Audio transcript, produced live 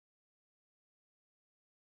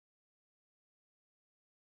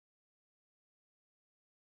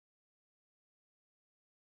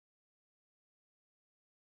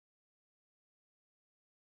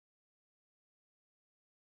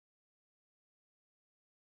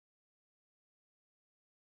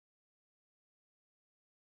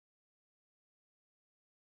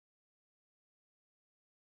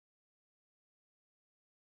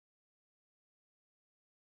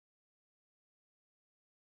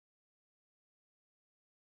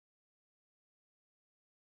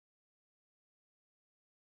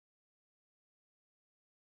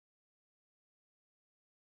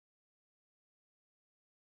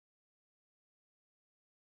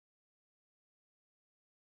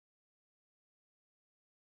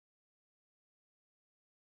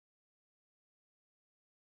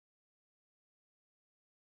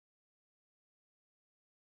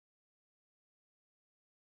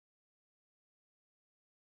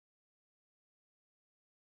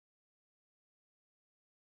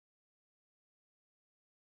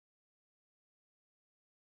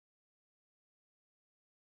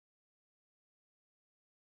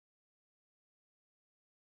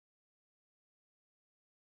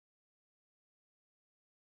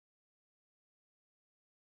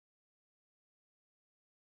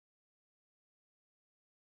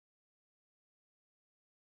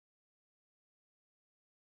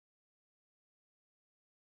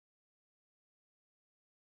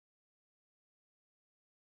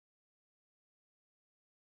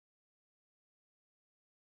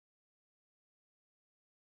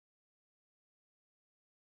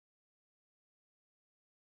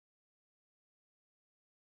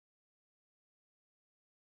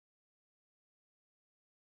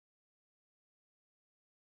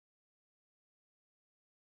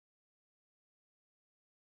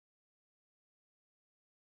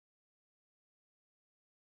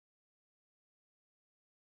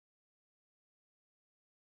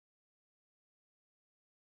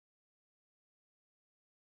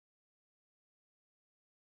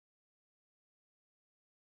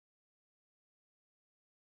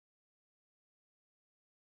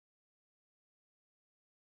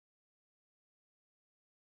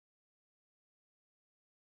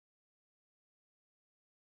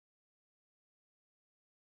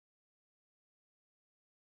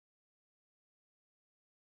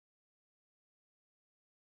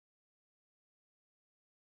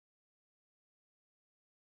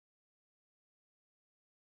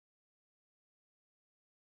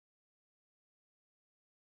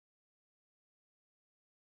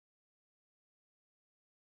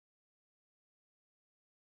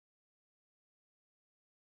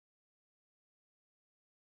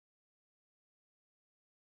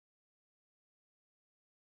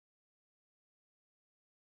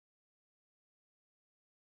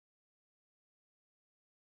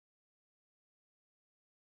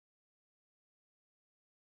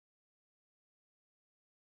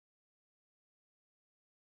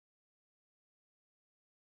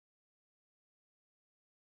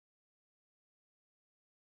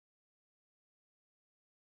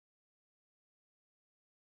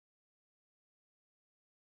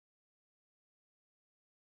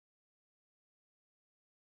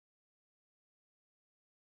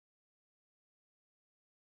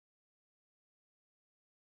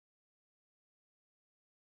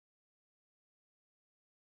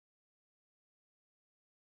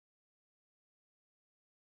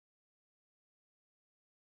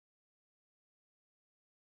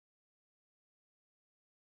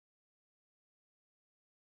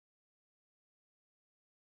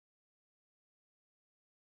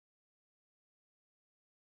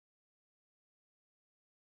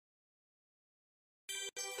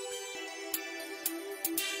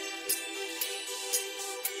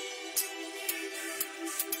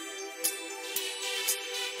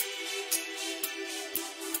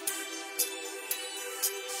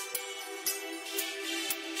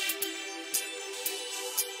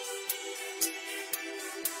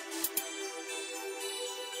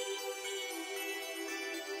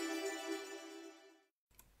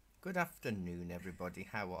Good afternoon, everybody.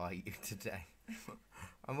 How are you today?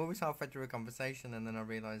 I'm always halfway through a conversation, and then I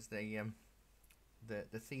realise the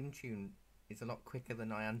theme tune is a lot quicker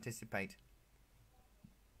than I anticipate.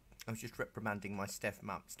 I was just reprimanding my staff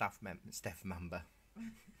member.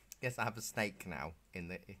 Guess I have a snake now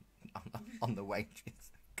on the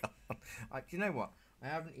wages. God. Do you know what? I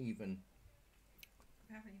haven't even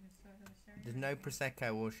started on the sherry. There's no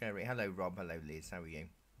prosecco or sherry. Hello, Rob. Hello, Liz. How are you?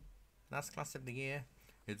 Last class of the year.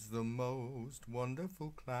 It's the most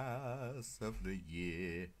wonderful class of the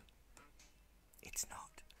year. It's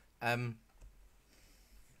not. I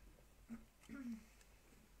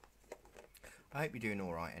hope you're doing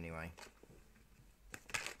all right anyway.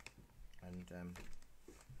 And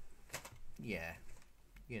yeah,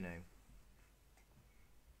 you know,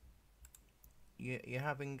 you're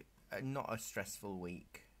having not a stressful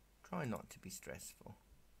week. Try not to be stressful.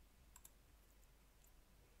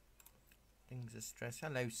 Things are stressed.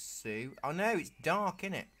 Hello, Sue. Oh no, it's dark,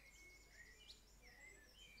 innit?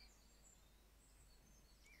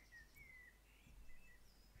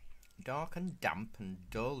 Dark and damp and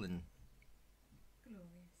dull and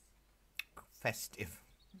glorious. Festive.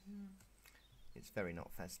 It's very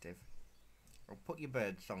not festive. I'll put your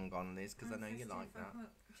bird song on, Liz, because I know you like that.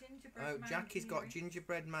 Oh, Jackie's got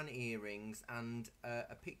gingerbread man earrings and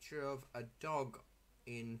a picture of a dog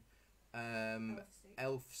in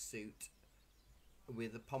elf suit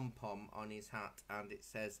with a pom-pom on his hat, and it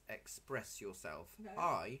says express yourself.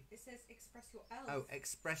 No, it says express your elf. Oh,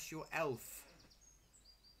 express your elf.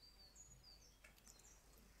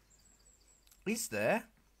 Is there?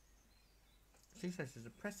 She says there's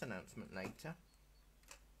a press announcement later.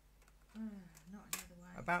 Not another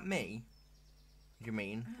one. About me? Do you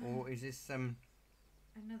mean? Or is this another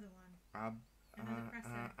one? Another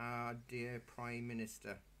presser. Our dear Prime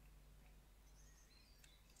Minister.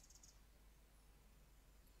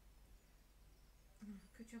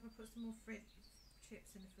 Good job I put some more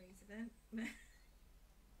chips in the freezer then.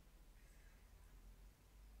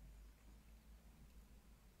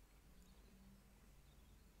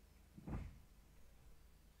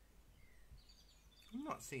 I've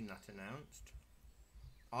not seen that announced.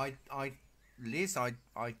 Liz, I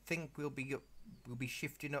think we'll be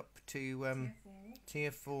shifting up to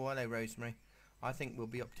tier 4. Hello, Rosemary. I think we'll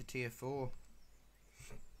be up to tier 4.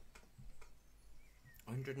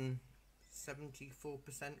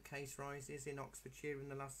 174% case rises in Oxfordshire in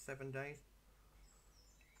the last 7 days.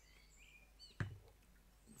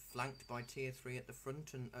 Flanked by tier 3 at the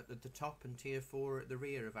front and at the top, and tier 4 at the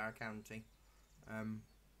rear of our county.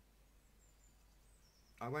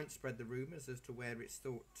 I won't spread the rumours as to where it's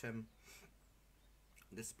thought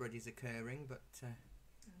the spread is occurring, but and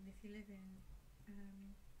if you live in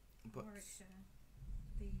Warwickshire,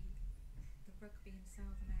 the rugby and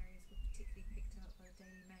southern areas were particularly picked out by the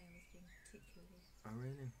Daily Mail as being particularly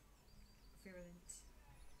virulent.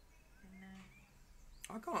 And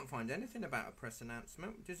I can't find anything about a press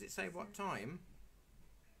announcement. Does it say what time?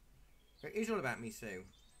 It is all about me, Sue.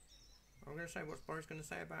 I'm going to say what's Boris going to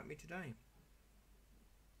say about me today.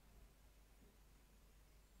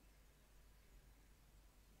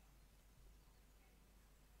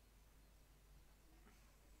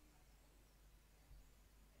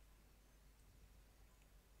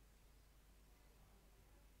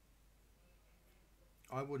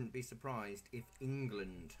 I wouldn't be surprised if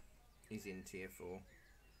England is in tier 4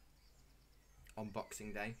 on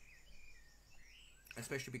Boxing Day,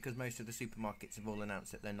 especially because most of the supermarkets have all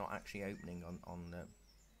announced that they're not actually opening on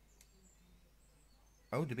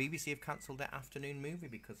Oh, the BBC have cancelled their afternoon movie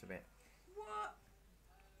because of it. what?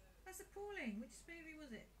 That's appalling. Which movie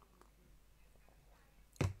was it?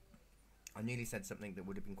 I nearly said something that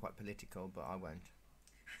would have been quite political, but I won't.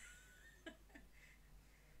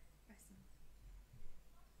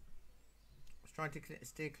 Trying to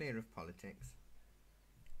steer clear of politics.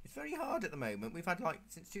 It's very hard at the moment. We've had, like,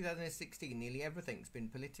 since 2016, nearly everything's been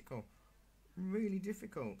political. Really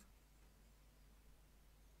difficult.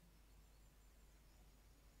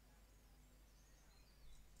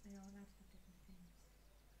 They are allowed to have different opinions.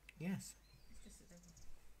 Yes. It's just that they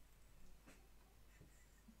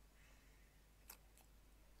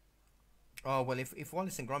will. Oh, well, if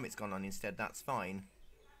Wallace and Gromit's gone on instead, that's fine.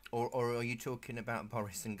 Or are you talking about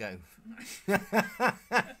Boris and Gove?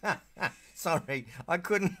 Sorry, I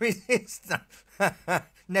couldn't resist that.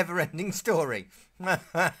 Never-ending story. Or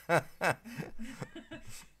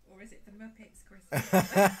is it the Muppets Christmas?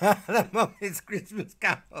 The Muppets Christmas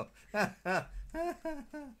Carol.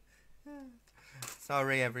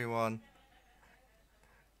 Sorry, everyone.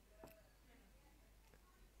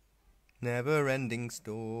 Never-ending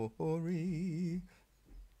story.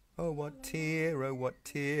 Oh, what tier are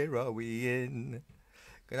we in?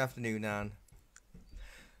 Good afternoon, Anne.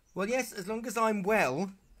 Well, yes, as long as I'm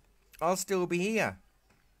well, I'll still be here.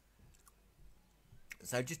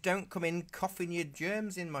 So just don't come in coughing your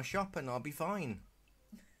germs in my shop and I'll be fine.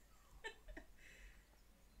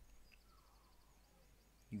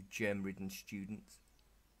 You germ-ridden students.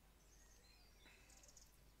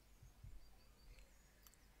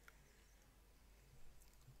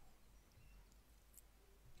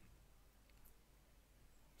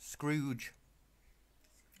 Scrooge.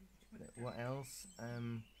 What else?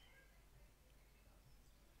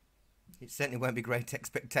 It certainly won't be Great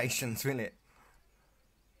Expectations, will it?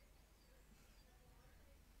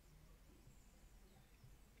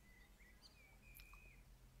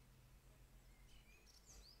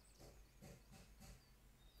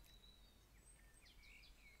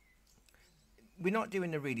 We're not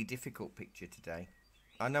doing a really difficult picture today.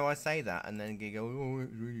 I know I say that and then you go, oh,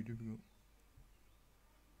 it's really difficult.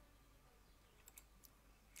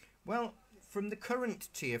 Well, from the current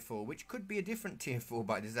tier 4, which could be a different tier 4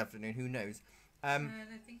 by this afternoon, who knows? They're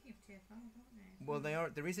thinking of tier 5, aren't they? Well, they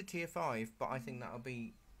are. There is a tier 5, but I think that'll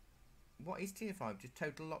be... What is tier 5? Just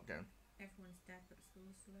total lockdown? Everyone's dead, but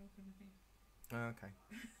school's still open, I think. Oh, okay.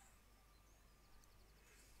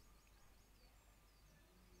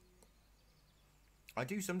 I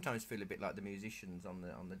do sometimes feel a bit like the musicians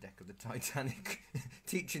on the deck of the Titanic,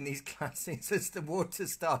 teaching these classes as the water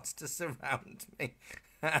starts to surround me,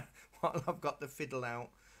 while I've got the fiddle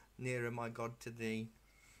out, nearer my God to thee.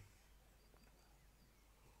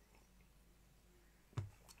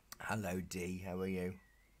 Hello, Dee. How are you?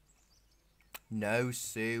 No,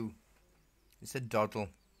 Sue. It's a doddle.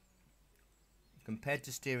 Compared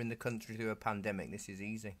to steering the country through a pandemic, this is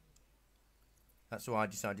easy. That's why I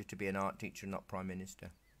decided to be an art teacher, not Prime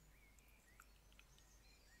Minister.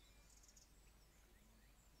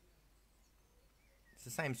 It's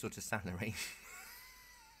the same sort of salary.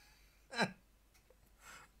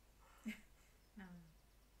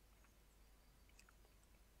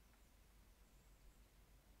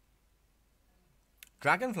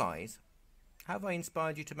 Dragonflies? How have I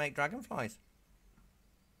inspired you to make dragonflies?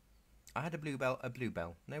 I had a bluebell.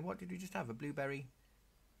 No, what did you just have? A blueberry?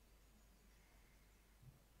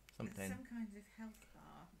 Something. Some kind of health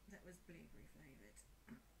bar that was blueberry flavoured.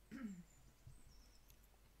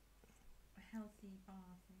 A healthy bar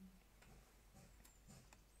thing.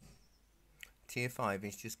 Tier 5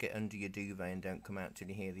 is just get under your duvet and don't come out till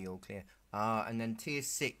you hear the all clear. And then tier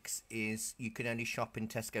 6 is you can only shop in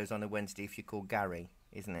Tesco's on a Wednesday if you're called Gary,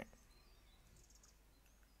 isn't it?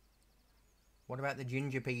 What about the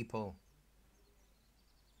ginger people?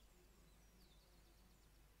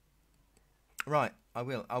 Right, I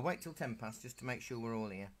will. I'll wait till 10 past just to make sure we're all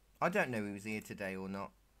here. I don't know who's here today or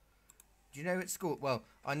not. Do you know at school? Well,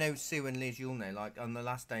 I know Sue and Liz, you'll know, like on the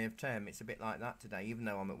last day of term, it's a bit like that today, even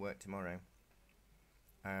though I'm at work tomorrow.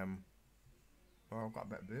 Well, I've got a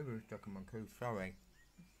bit of blueberry stuck in my tooth, sorry.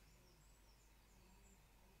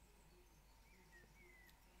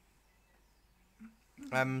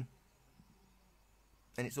 And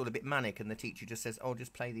it's all a bit manic, and the teacher just says, oh,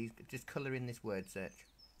 just play these, just colour in this word search.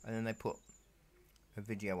 And then they put a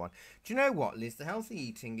video on. Do you know what, Liz? The healthy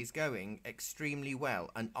eating is going extremely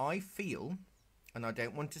well, and I feel, and I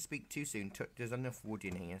don't want to speak too soon, there's enough wood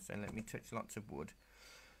in here, so let me touch lots of wood.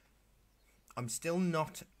 I'm still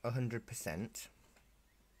not 100%,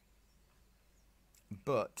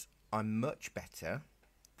 but I'm much better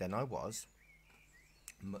than I was.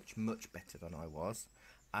 Much, much better than I was.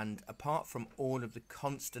 And apart from all of the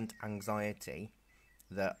constant anxiety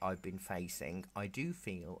that I've been facing, I do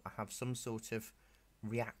feel I have some sort of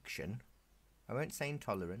reaction. I won't say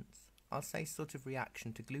intolerance. I'll say sort of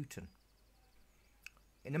reaction to gluten.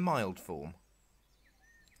 In a mild form.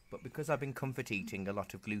 But because I've been comfort eating a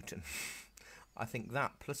lot of gluten, I think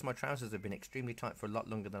that, plus my trousers have been extremely tight for a lot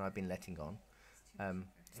longer than I've been letting on.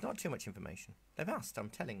 It's not too much information. They've asked, I'm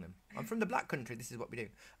telling them. I'm from the black country, this is what we do.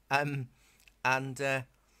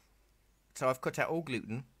 So I've cut out all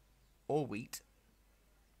gluten, all wheat,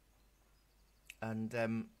 and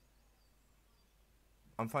I'm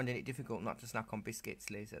finding it difficult not to snack on biscuits,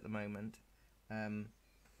 Liz, at the moment. And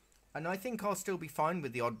I think I'll still be fine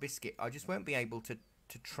with the odd biscuit. I just won't be able to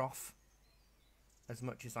trough as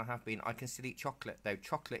much as I have been. I can still eat chocolate, though.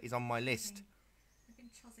 Chocolate is on my list. I've been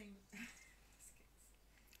chossing biscuits.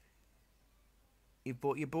 You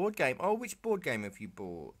bought your board game. Oh, which board game have you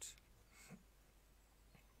bought?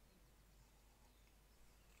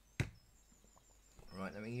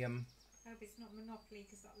 Right, let me I hope it's not Monopoly,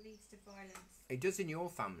 because that leads to violence. It does in your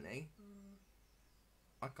family.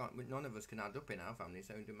 I can't. None of us can add up in our family,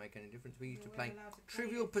 so it didn't make any difference. We used to We play weren't allowed to play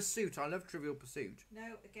Trivial it. Pursuit. I love Trivial Pursuit.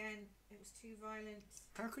 No, again, it was too violent.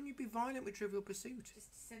 How can you be violent with Trivial Pursuit?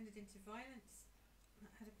 Just descended into violence. I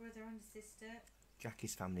had a brother and a sister.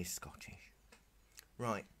 Jackie's family's Scottish.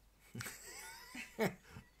 Right. Does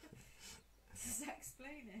that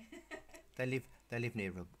explain it? They live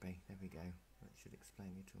near Rugby. There we go. That should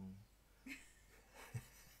explain it all.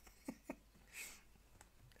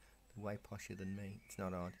 Way posher than me. It's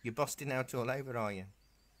not hard. You're busting out all over, are you?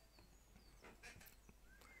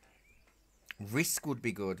 Risk would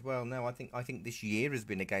be good. Well, no, I think this year has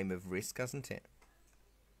been a game of Risk, hasn't it?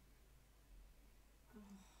 Oh,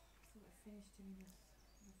 I thought I finished doing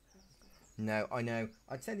this. No, I know.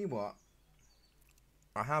 I tell you what.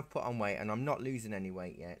 I have put on weight, and I'm not losing any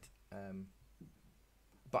weight yet.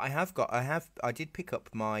 But I did pick up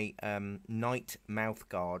my night mouth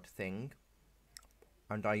guard thing,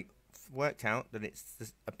 and I worked out that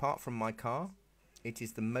apart from my car, it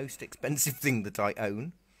is the most expensive thing that I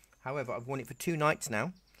own. However, I've worn it for 2 nights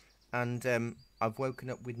now, and I've woken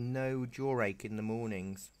up with no jaw ache in the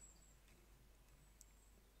mornings.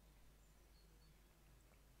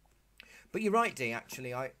 But you're right, Dee.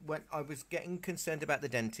 Actually, I was getting concerned about the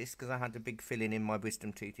dentist because I had a big filling in my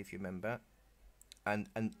wisdom tooth, if you remember, and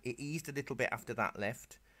it eased a little bit after that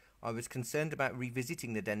left. I was concerned about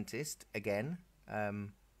revisiting the dentist again.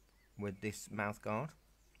 With this mouth guard.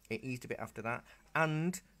 It eased a bit after that,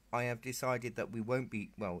 and I have decided that we won't be,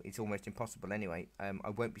 well, it's almost impossible anyway, I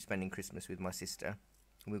won't be spending Christmas with my sister.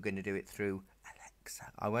 We're going to do it through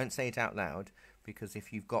Alexa. I won't say it out loud, because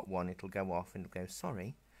if you've got one, it'll go off and it'll go,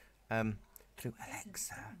 sorry, through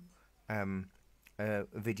Alexa, a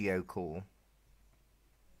video call,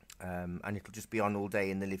 and it'll just be on all day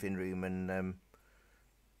in the living room, and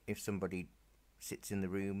if somebody sits in the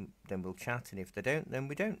room, then we'll chat, and if they don't, then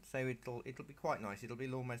we don't. So it'll be quite nice. It'll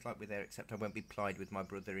be almost like we're there, except I won't be plied with my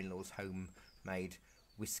brother-in-law's homemade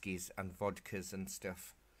whiskies and vodkas and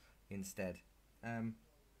stuff instead.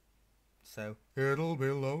 So it'll be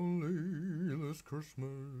lonely this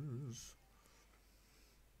Christmas,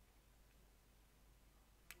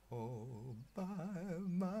 all by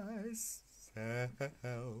myself.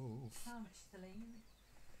 Calm it, Celine.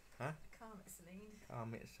 Huh? Calm it, Celine.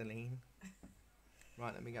 Calm it, Celine.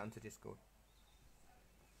 Right, let me get onto Discord.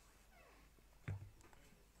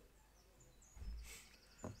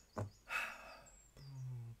 Oh,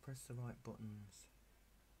 press the right buttons.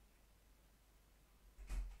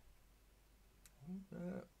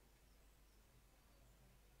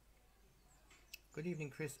 Good evening,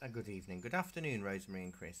 Chris. Good evening. Good afternoon, Rosemary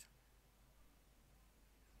and Chris.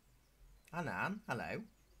 Anne, hello.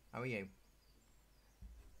 How are you?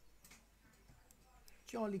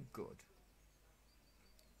 Jolly good.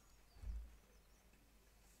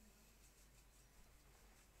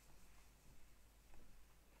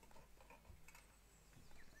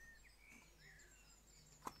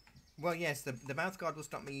 Well, yes, the mouth guard will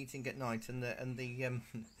stop me eating at night, and the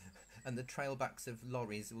and the trailbacks of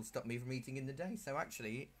lorries will stop me from eating in the day. So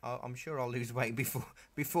actually, I'm sure I'll lose weight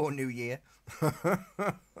before New Year.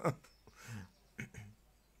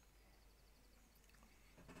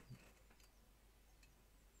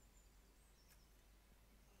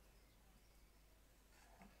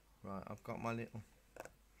 Right, I've got my little.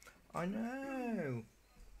 I know.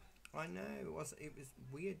 It was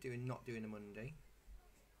weird not doing a Monday.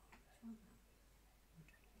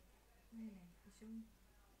 Really?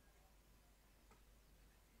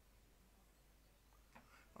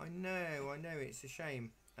 I know, it's a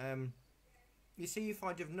shame. You see, if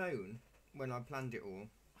I'd have known when I planned it all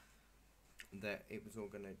that it was all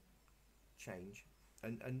going to change,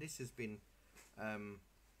 and this has been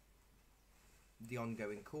the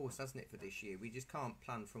ongoing course, hasn't it, for this year? We just can't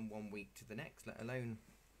plan from one week to the next, let alone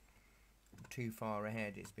too far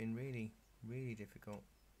ahead. It's been really, really difficult.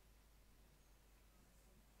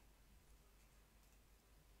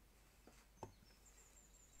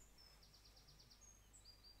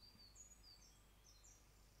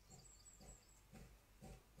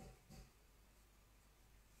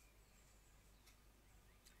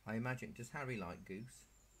 I imagine, does Harry like goose?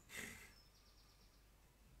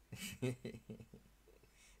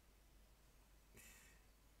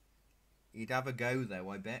 He'd have a go though,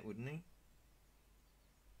 I bet, wouldn't he?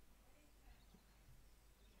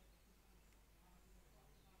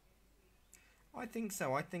 I think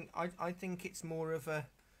so. I think it's more of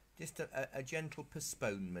just a gentle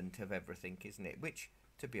postponement of everything, isn't it? Which,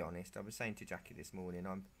 to be honest, I was saying to Jackie this morning,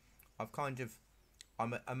 I'm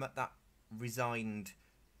at that resigned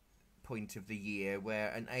point of the year where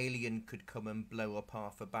an alien could come and blow up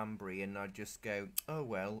half a Banbury, and I'd just go, oh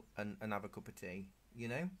well, and have a cup of tea. You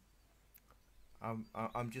know,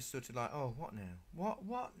 I'm just sort of like, oh, what now? What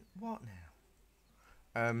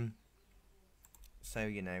now? So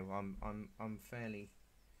you know, I'm fairly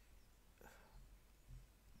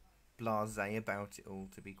blasé about it all,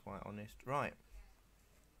 to be quite honest. Right.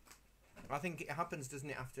 I think it happens, doesn't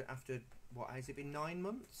it? After what has it been? 9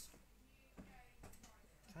 months?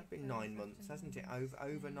 It's had been 9 months, hasn't it?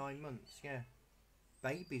 Over 9 months. Yeah.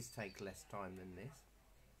 Babies take less time than this.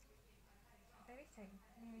 They take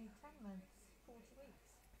nearly 10 months, 40 weeks.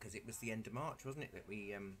 Because it was the end of March, wasn't it, that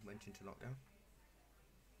we went into lockdown?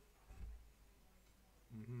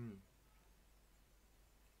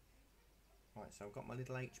 Right, so I've got my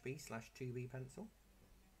little HB/2B pencil.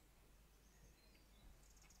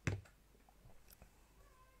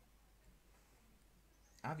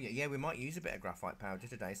 Have you? Yeah, we might use a bit of graphite powder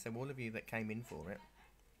today, so all of you that came in for it,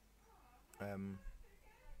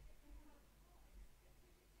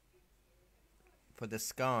 for the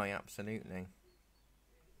sky, absolutely.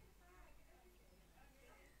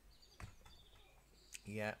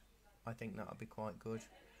 Yeah, I think that'll be quite good.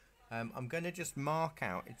 I'm going to just mark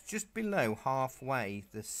out, it's just below halfway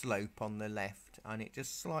the slope on the left, and it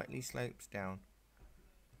just slightly slopes down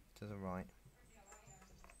to the right.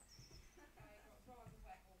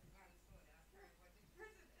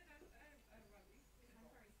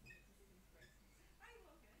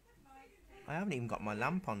 I haven't even got my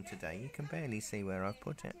lamp on today. You can barely see where I've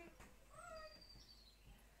put it.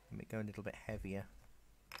 Let me go a little bit heavier.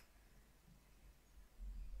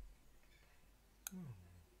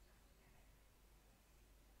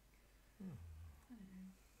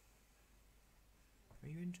 Are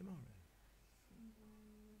you in tomorrow?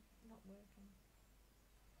 Not working.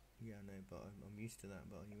 Yeah, I know, but I'm used to that.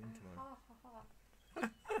 But are you in tomorrow? I'm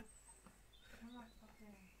right up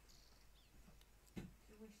there.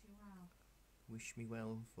 To wish you well. Wish me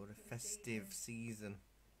well for a festive season.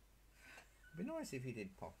 It'd be nice if you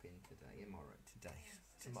did pop in today. Tomorrow.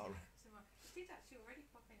 Tomorrow. He did actually already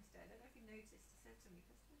pop in today. I don't know if you noticed. He said to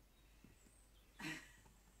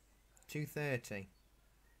me, 2:30.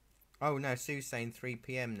 Oh no, Sue's saying 3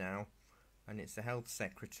 p.m. now, and it's the health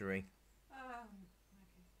secretary.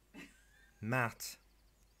 okay. Matt.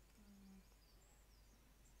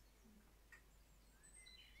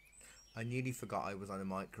 I nearly forgot I was on a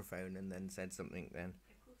microphone and then said something then.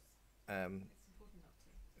 Of course. It's important not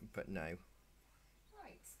to. But no.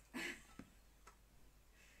 Right.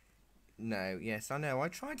 No, yes, I know. I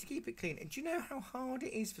try to keep it clean. Do you know how hard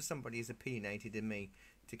it is for somebody as opinionated as me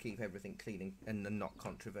to keep everything clean and not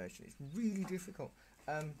controversial? It's really difficult.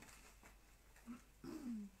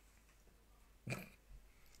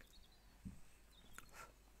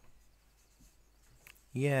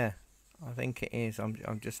 Yeah, I think it is.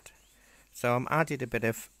 I'm just... So I'm added a bit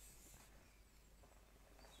of...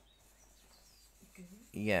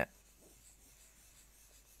 Yeah.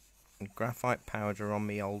 Graphite powder on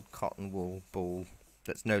me old cotton wool ball.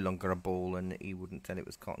 That's no longer a ball, and he wouldn't tell it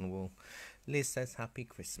was cotton wool. Liz says Happy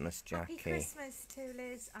Christmas, Jackie. Happy Christmas to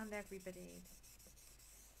Liz and everybody.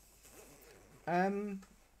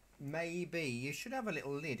 Maybe. You should have a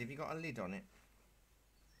little lid. Have you got a lid on it?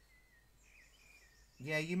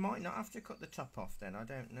 Yeah, you might not have to cut the top off then. I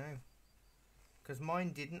don't know. Because mine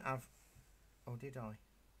didn't have... Oh, did I?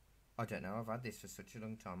 I don't know. I've had this for such a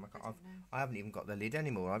long time. I haven't even got the lid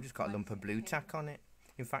anymore. I've just got a lump of blue tack on it.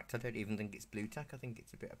 In fact, I don't even think it's blue tack. I think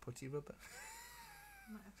it's a bit of putty rubber.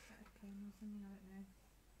 Might have to get a clean or something. I don't know.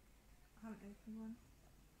 I haven't opened one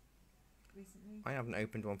recently. I haven't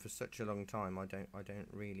opened one for such a long time. I don't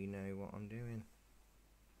really know what I'm doing.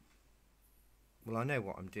 Well, I know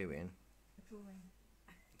what I'm doing. A drawing.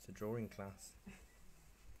 It's a drawing class.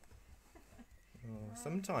 Oh,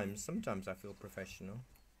 sometimes I feel professional.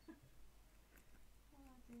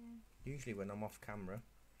 Oh dear. Usually when I'm off camera.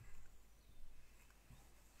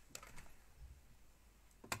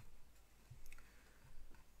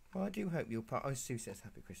 Well, I do hope you'll pop... Oh, Sue says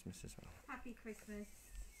Happy Christmas as well. Happy Christmas.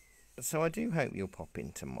 So I do hope you'll pop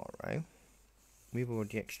in tomorrow. We've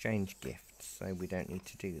already exchanged gifts, so we don't need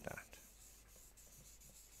to do that.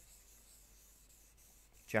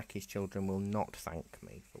 Jackie's children will not thank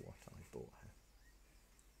me for what I bought her.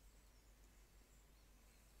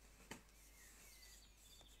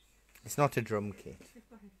 It's not a drum kit. They've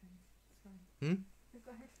got headphones. It's fine. They've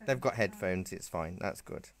got headphones. They've got headphones. It's fine. That's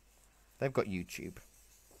good. They've got YouTube.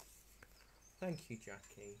 Thank you,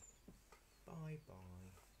 Jackie. Bye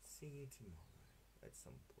bye. See you tomorrow at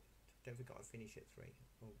some point. Don't forget I finish at 3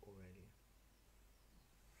 or earlier.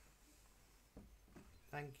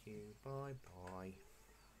 Thank you. Bye bye.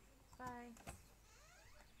 Bye.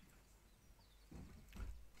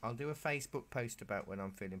 I'll do a Facebook post about when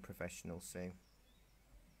I'm feeling professional soon.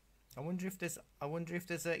 I wonder if there's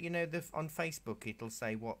a, you know, on Facebook it'll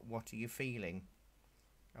say what are you feeling.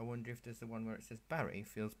 I wonder if there's the one where it says Barry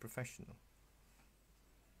feels professional.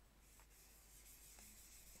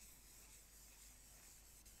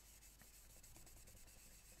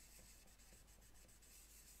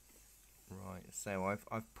 Right, so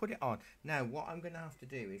I've put it on. Now what I'm going to have to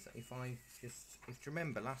do is, if you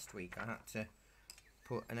remember last week I had to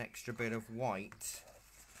put an extra bit of white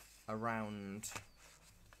around.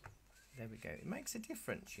 There we go. It makes a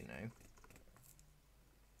difference, you know.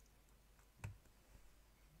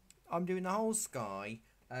 I'm doing the whole sky.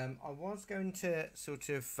 I was going to sort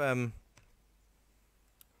of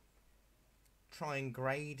try and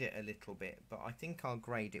grade it a little bit, but I think I'll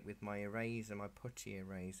grade it with my eraser, my putty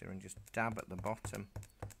eraser, and just dab at the bottom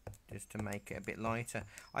just to make it a bit lighter.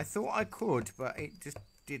 I thought I could, but it just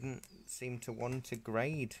didn't seem to want to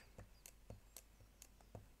grade.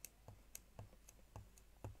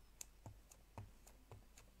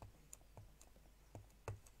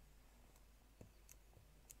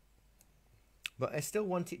 But I still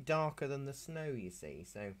want it darker than the snow, you see,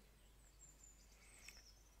 so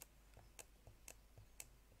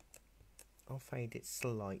I'll fade it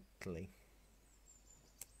slightly.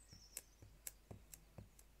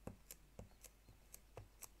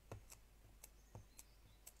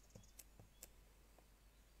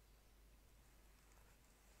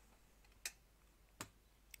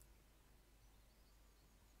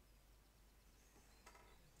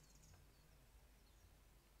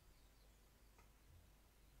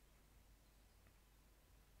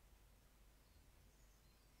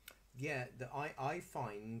 Yeah, I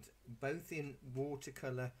find both in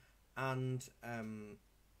watercolor and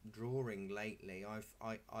drawing lately,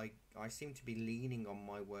 I seem to be leaning on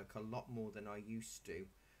my work a lot more than I used to,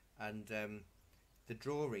 and the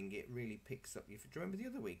drawing, it really picks up. Do you remember the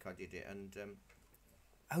other week I did it? And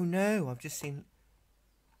oh no, I've just seen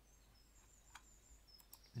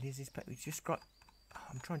Lizzie's pet. We just got.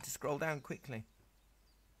 I'm trying to scroll down quickly.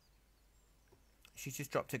 She's just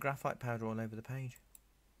dropped her graphite powder all over the page.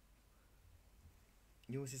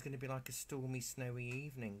 Yours is going to be like a stormy, snowy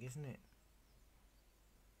evening, isn't it?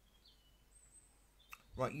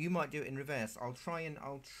 Right, you might do it in reverse. I'll try and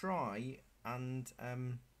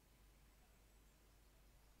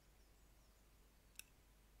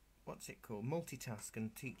what's it called? Multitask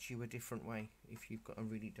and teach you a different way if you've got a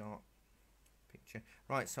really dark picture.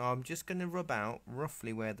 Right, so I'm just going to rub out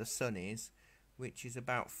roughly where the sun is, which is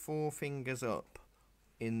about 4 fingers up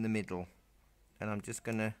in the middle, and I'm just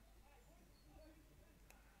going to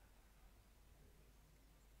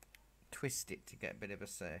twist it to get a bit of a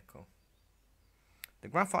circle. The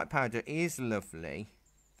graphite powder is lovely,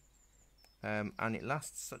 and it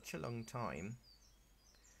lasts such a long time,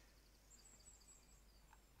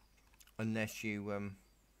 unless you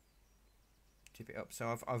tip it up.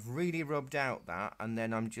 So I've really rubbed out that, and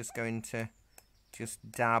then I'm just going to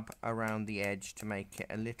just dab around the edge to make it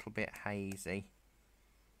a little bit hazy.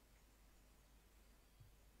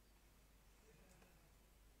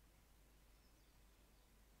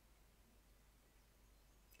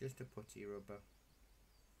 Just a putty rubber.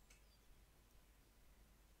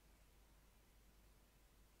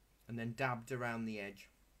 And then dabbed around the edge.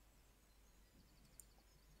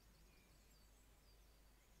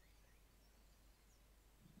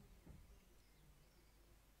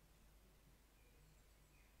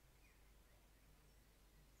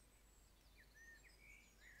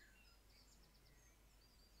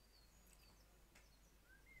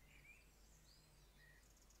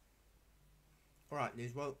 Alright,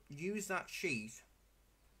 Liz, well, use that sheet.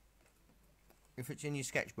 If it's in your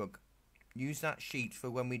sketchbook, use that sheet for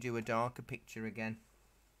when we do a darker picture again.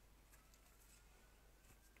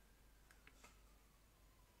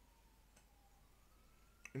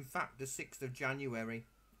 In fact, the 6th of January.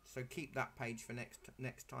 So keep that page for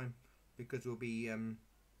next time, because we'll be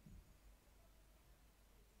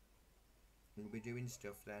doing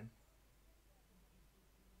stuff then.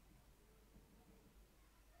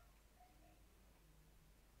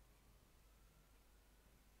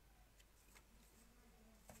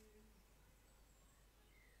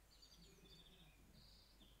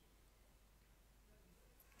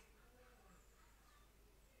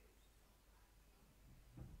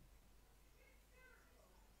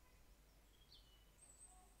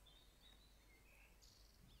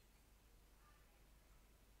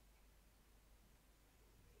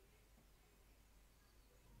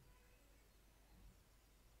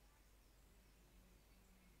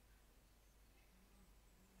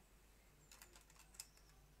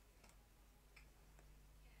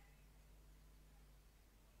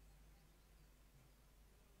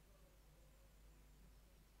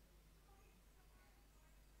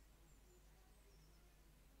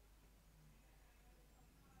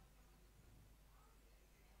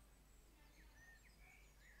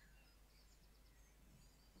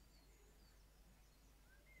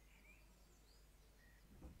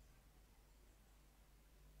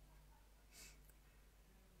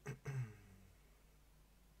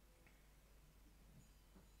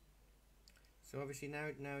 So obviously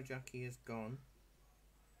now Jackie is gone.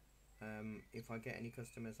 If I get any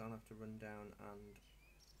customers, I'll have to run down and.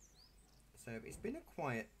 So it's been a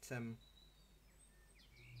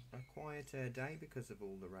quieter day because of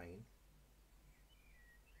all the rain.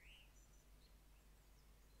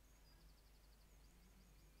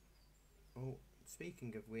 Oh,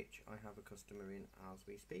 speaking of which, I have a customer in as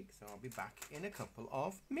we speak, so I'll be back in a couple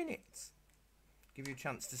of minutes. Give you a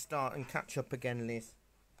chance to start and catch up again, Liz.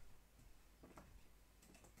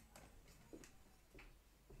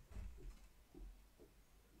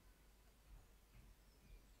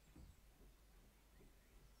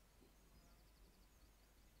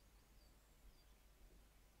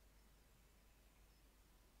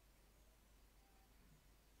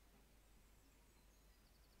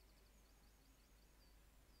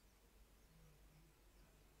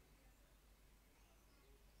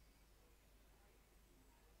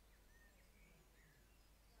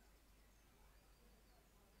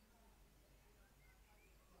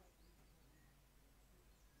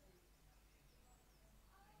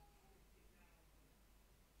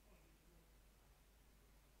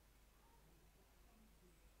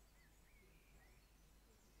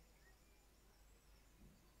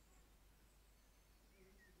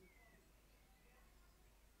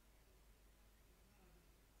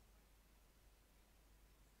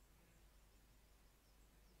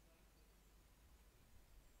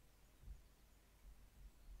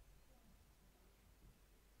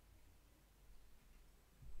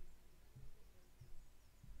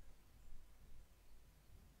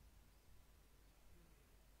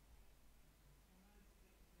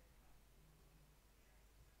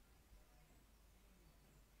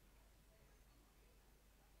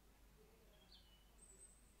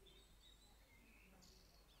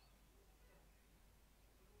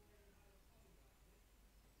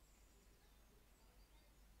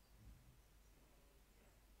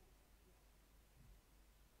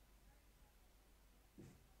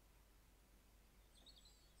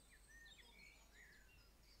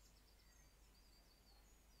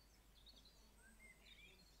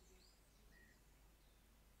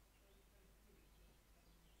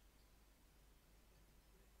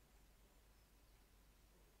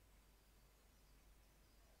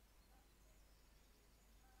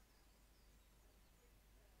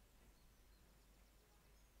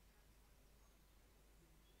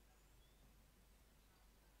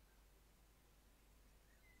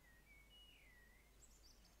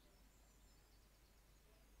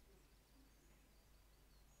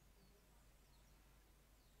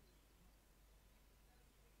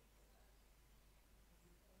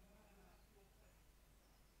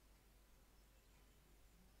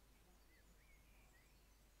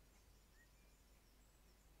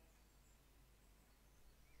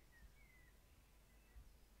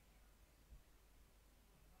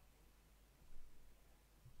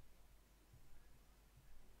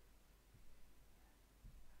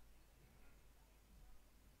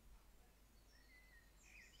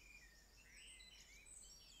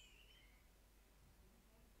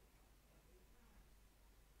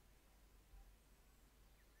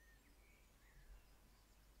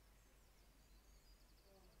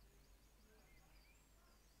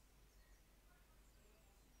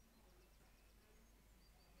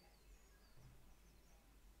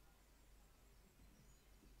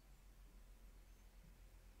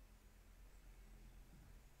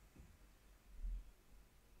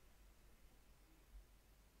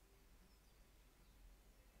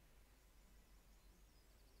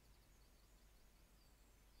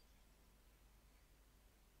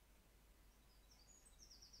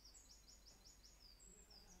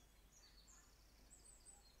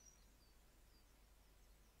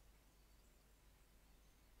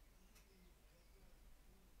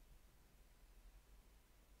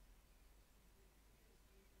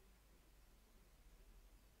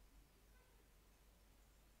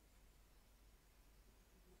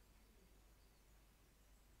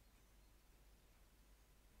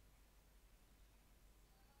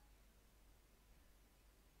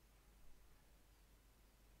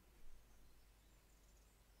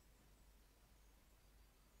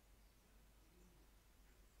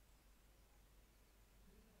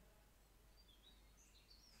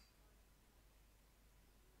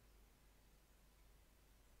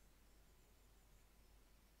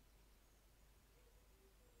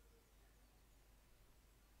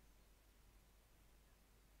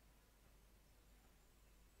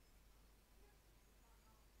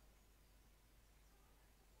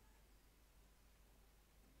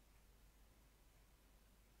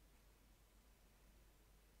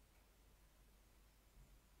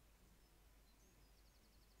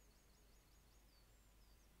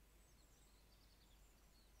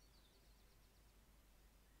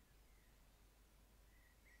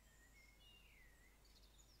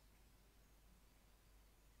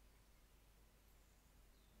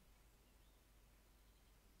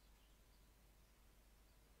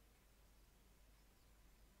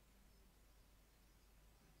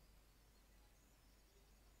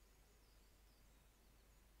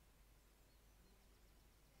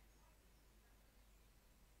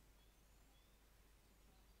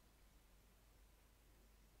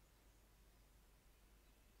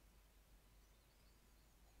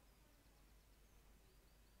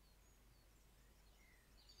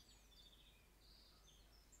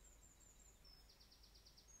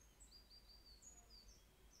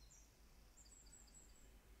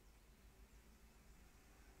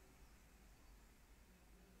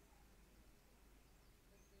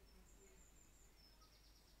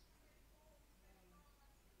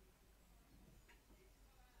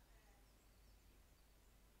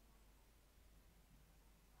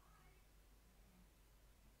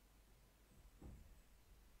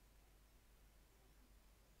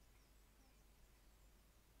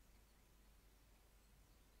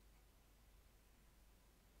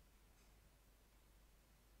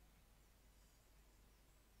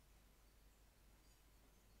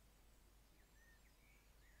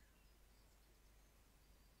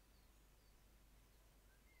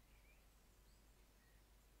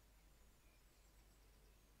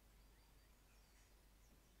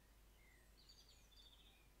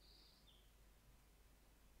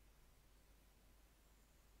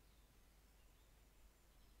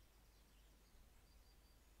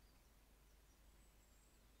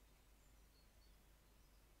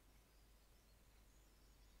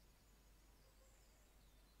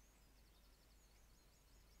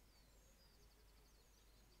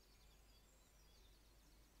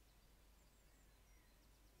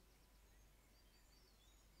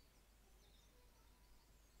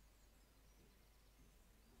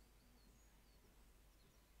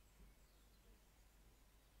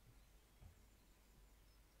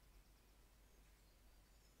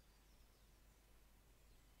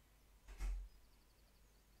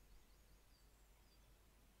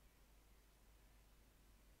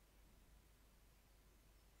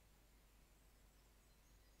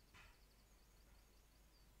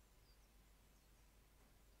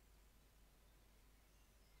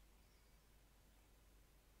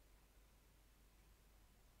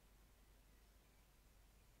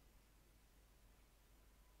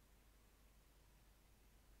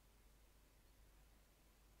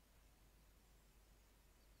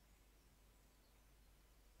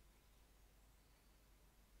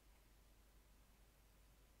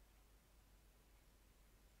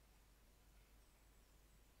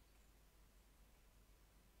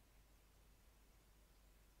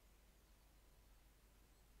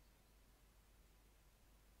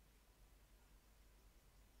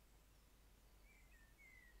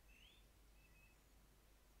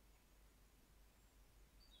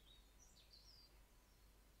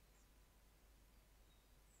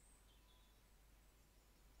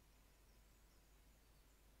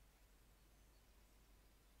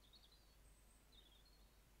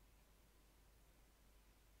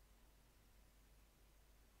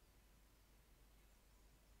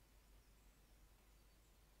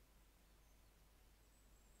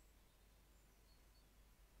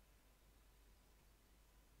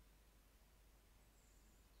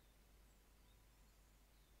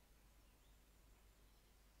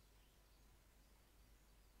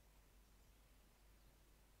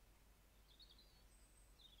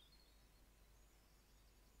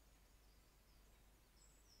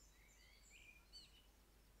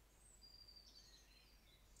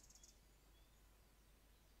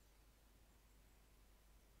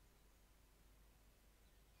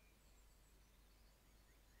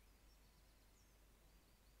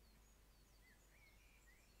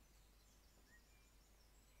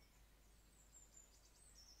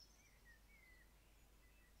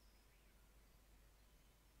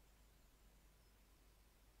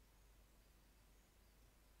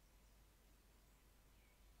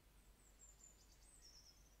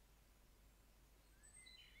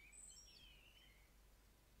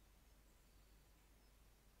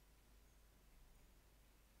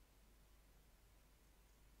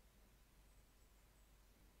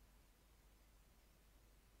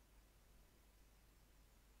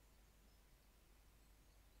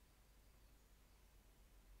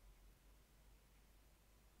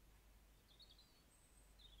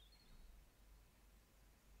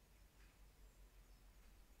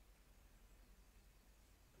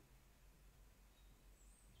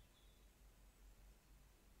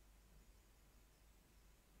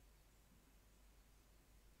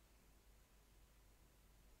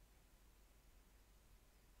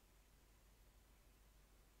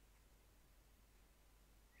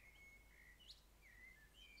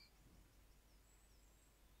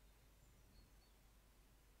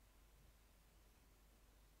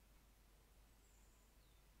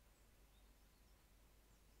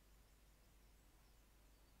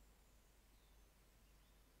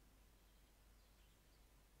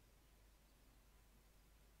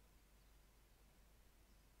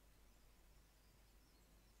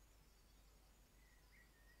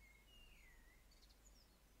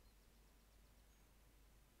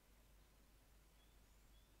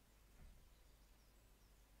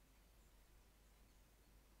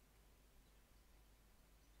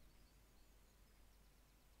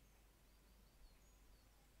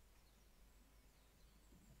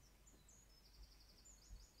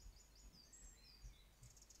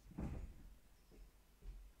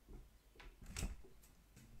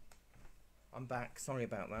 I'm back. Sorry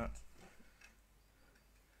about that.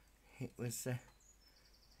 It was a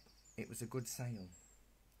good sale.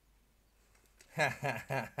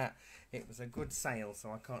 It was a good sale,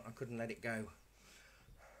 so I couldn't let it go.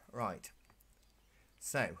 Right.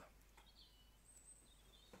 So,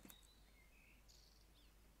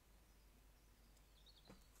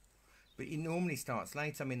 but it normally starts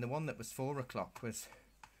late. I mean, the one that was 4 o'clock was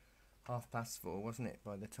 4:30, wasn't it,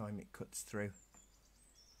 by the time it cuts through?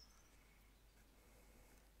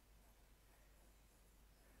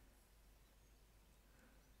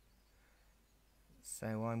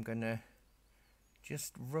 So I'm going to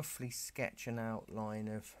just roughly sketch an outline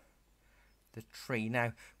of the tree.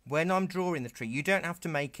 Now, when I'm drawing the tree, you don't have to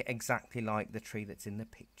make it exactly like the tree that's in the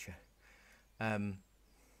picture.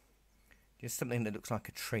 Just something that looks like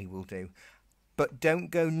a tree will do. But don't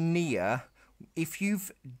go near. If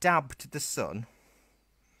you've dabbed the sun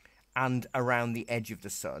and around the edge of the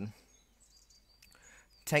sun,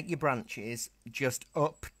 take your branches just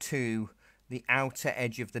up to the outer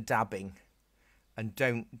edge of the dabbing, and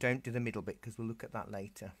don't do the middle bit, because we'll look at that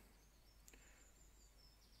later.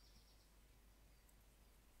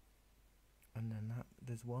 And then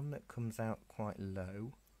there's one that comes out quite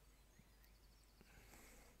low,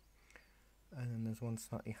 and then there's one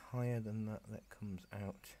slightly higher than that comes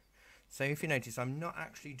out. So if you notice, I'm not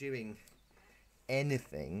actually doing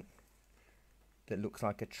anything that looks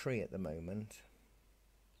like a tree at the moment.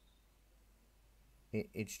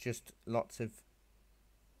 It's just lots of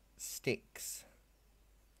sticks.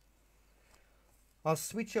 I'll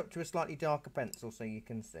switch up to a slightly darker pencil so you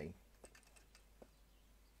can see,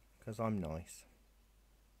 because I'm nice.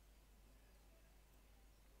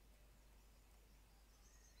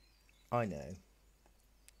 I know.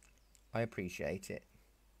 I appreciate it.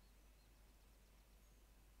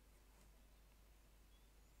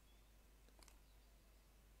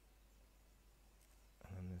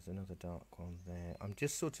 And there's another dark one there. I'm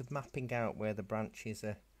just sort of mapping out where the branches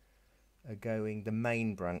are going, the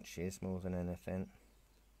main branches more than anything.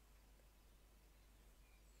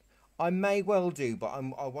 I may well do, but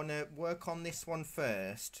I want to work on this one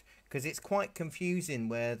first, because it's quite confusing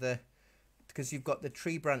because you've got the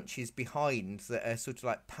tree branches behind that are sort of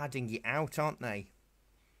like padding it out, aren't they?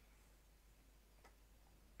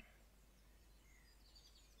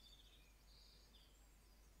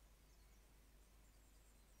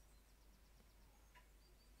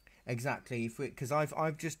 Exactly, because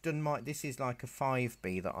I've just done this is like a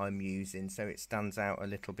 5B that I'm using, so it stands out a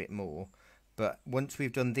little bit more. But once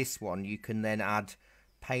we've done this one, you can then add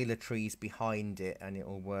paler trees behind it and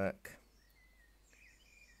it'll work.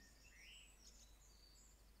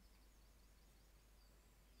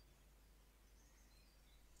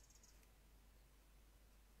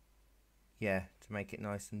 Yeah, to make it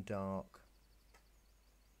nice and dark,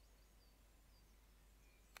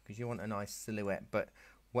 because you want a nice silhouette. But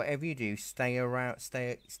whatever you do, stay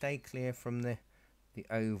clear from the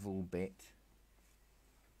oval bit.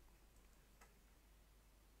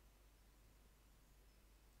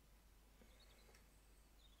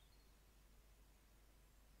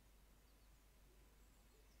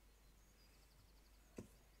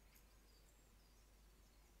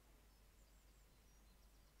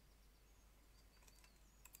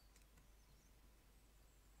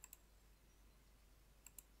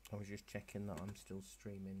 I was just checking that I'm still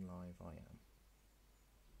streaming live. I am.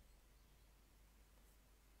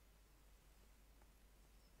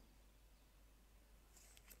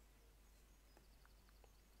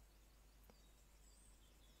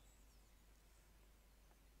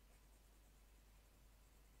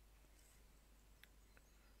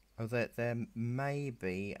 Oh, there may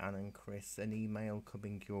be, Anne and Chris, an email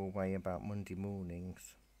coming your way about Monday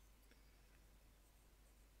mornings,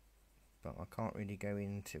 but I can't really go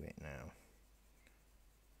into it now.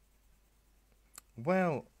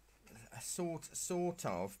 Well, sort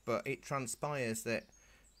of, but it transpires that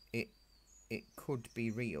it could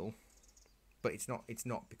be real, but it's not. It's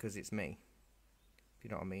not, because it's me. If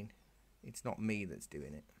you know what I mean, it's not me that's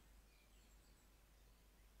doing it.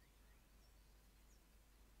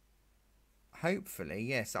 Hopefully,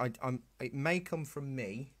 yes. I'm. It may come from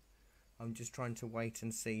me. I'm just trying to wait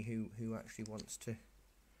and see who actually wants to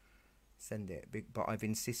send it. But I've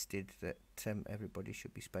insisted that everybody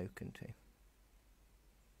should be spoken to.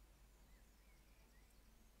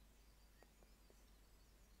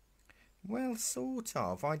 Well, sort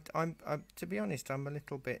of. I'm to be honest, I'm a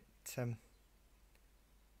little bit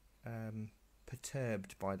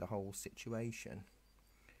perturbed by the whole situation.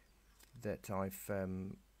 That I've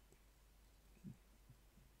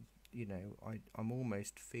you know, I'm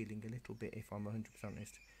almost feeling a little bit, if I'm 100%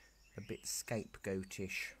 honest, a bit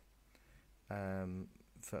scapegoatish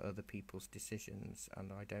for other people's decisions,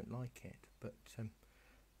 and I don't like it. But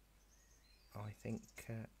I think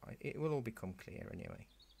it will all become clear anyway.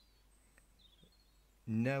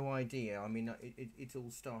 No idea. I mean, it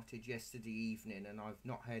all started yesterday evening, and I've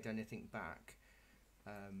not heard anything back.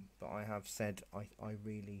 But I have said I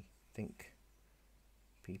really think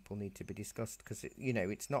people need to be discussed, because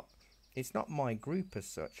it's not my group as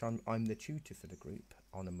such. I'm the tutor for the group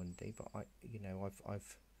on a Monday, but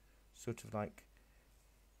I've sort of like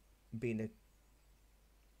been a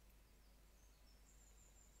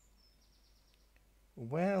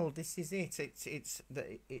well. This is it.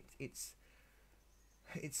 It's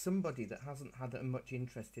somebody that hasn't had much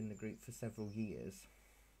interest in the group for several years,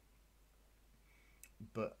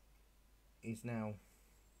 but is now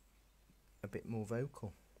a bit more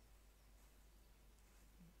vocal.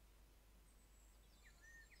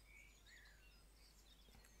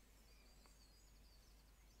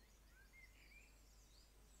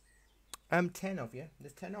 Ten of you.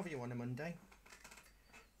 There's 10 of you on a Monday.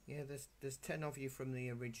 Yeah, there's 10 of you from the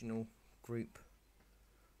original group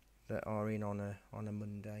that are in on a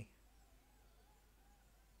Monday.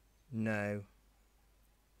 No.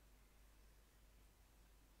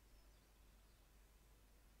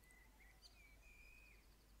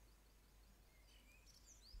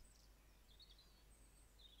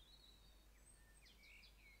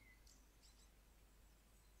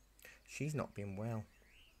 She's not been well.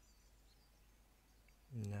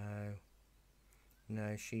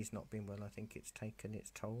 No, she's not been well. I think it's taken its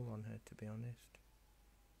toll on her, to be honest.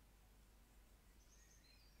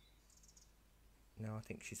 No, I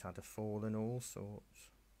think she's had a fall and all sorts.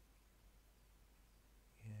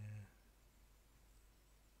 Yeah.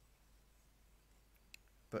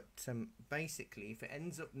 But basically, if it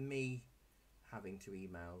ends up me having to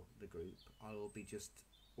email the group, I will be just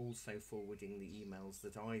also forwarding the emails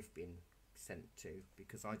that I've been sent to,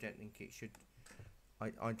 because I don't think it should.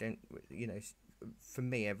 I don't, for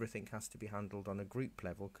me, everything has to be handled on a group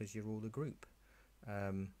level, because you're all a group.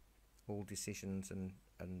 All decisions and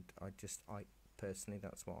I personally,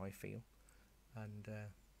 that's what I feel, and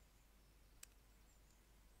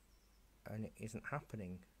it isn't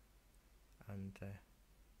happening, and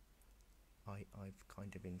I've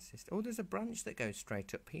kind of insisted. Oh, there's a branch that goes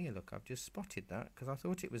straight up here. Look, I've just spotted that, because I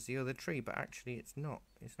thought it was the other tree, but actually it's not.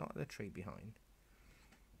 It's not the tree behind.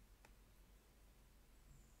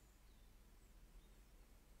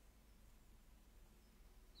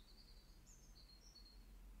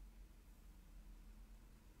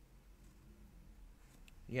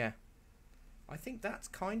 Yeah, I think that's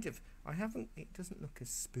kind of. It doesn't look as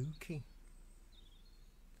spooky.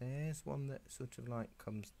 There's one that sort of like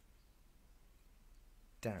comes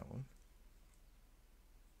down.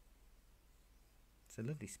 It's a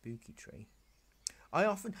lovely spooky tree. I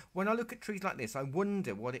often, when I look at trees like this, I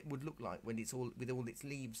wonder what it would look like when it's all with all its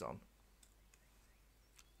leaves on.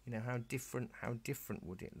 How different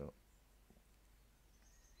would it look?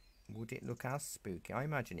 Would it look as spooky? I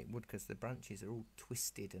imagine it would, because the branches are all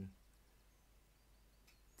twisted and.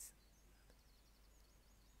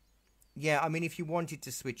 Yeah, I mean, if you wanted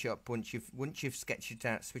to switch up once you've sketched it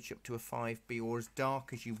out, switch up to a 5B or as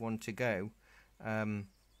dark as you want to go. I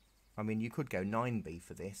mean, you could go 9B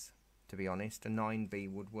for this. To be honest, a 9B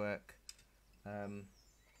would work. I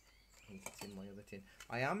think it's in my other tin.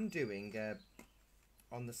 I am doing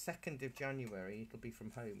on the 2nd of January. It'll be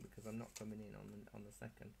from home because I'm not coming in on the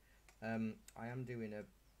 2nd. I am doing a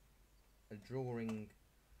drawing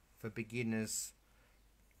for beginners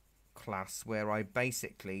class where I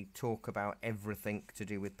basically talk about everything to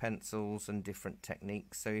do with pencils and different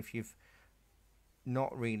techniques. So if you've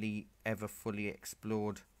not really ever fully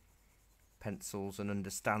explored pencils and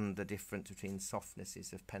understand the difference between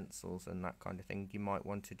softnesses of pencils and that kind of thing, you might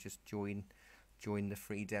want to just join the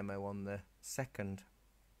free demo on the 2nd.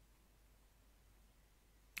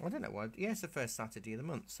 I don't know why. Yeah, it's the first Saturday of the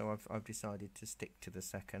month, so I've decided to stick to the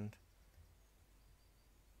 2nd.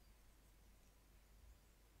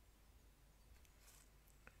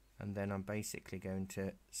 And then I'm basically going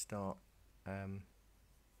to start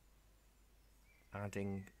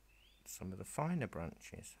adding some of the finer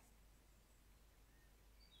branches.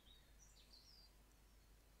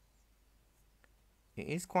 It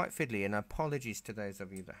is quite fiddly, and apologies to those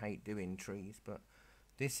of you that hate doing trees, but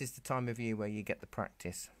this is the time of year where you get the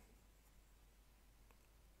practice.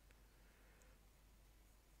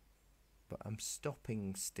 But I'm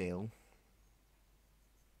stopping still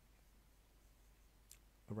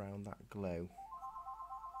around that glow.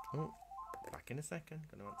 Oh, back in a second.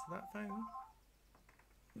 Gonna answer that phone.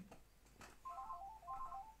 Good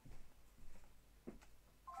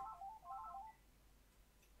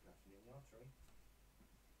afternoon, Archery.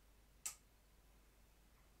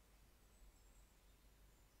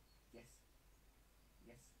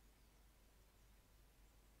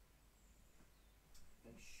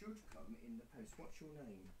 should come in the post. What's your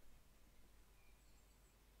name?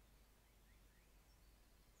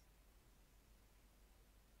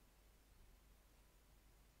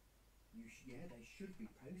 Yeah, they should be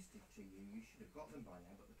posted to you. You should have got them by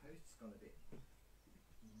now, but the post's gone a bit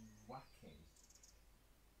whacking.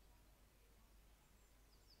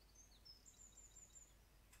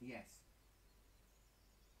 Yes.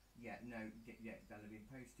 Yeah, no, yeah, they'll have been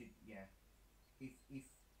posted. Yeah, if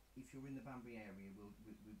you're in the Banbury area,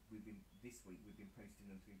 we've been this week. We've been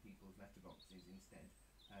posting them through people's letterboxes instead.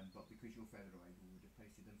 But because you're further away, we would have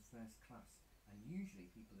posted them first class. And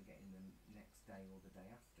usually people are getting them next day or the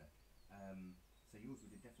day after. So yours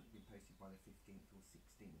would have definitely been posted by the 15th or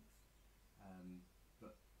 16th.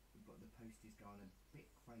 But the post is going a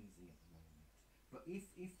bit crazy at the moment. But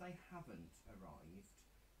if they haven't arrived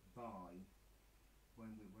by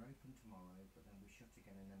when we're open tomorrow, but then we shut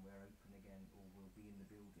again and then we're open again, or we'll be in the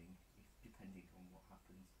building, if depending on what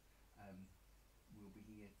happens. We'll be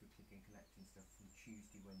here for click and collect and stuff from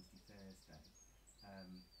Tuesday, Wednesday, Thursday.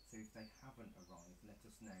 So if they haven't arrived, let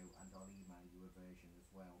us know, and I'll email you a version as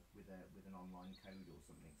well with an online code or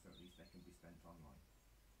something, so at least they can be spent online.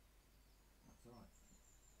 That's all right.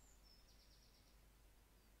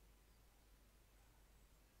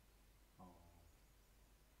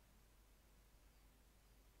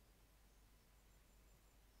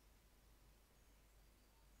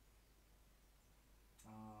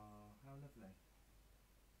 Oh, how lovely.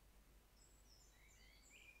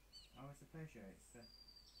 Oh, it's a pleasure. It's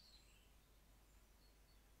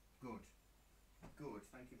good. Good.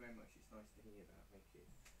 Thank you very much. It's nice to hear that. Thank you.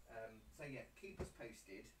 So yeah, keep us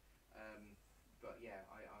posted. But yeah,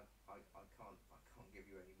 I can't give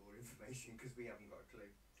you any more information because we haven't got a clue.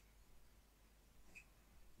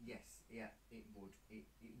 Yes, yeah, it would. It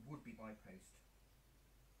would be by post.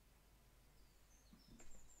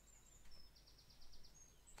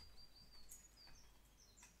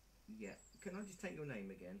 Yeah. Can I just take your name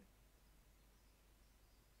again?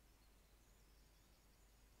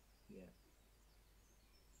 Yeah.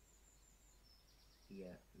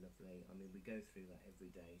 Yeah, lovely. I mean, we go through that every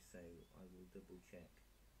day, so I will double check.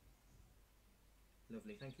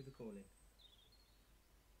 Lovely. Thank you for calling.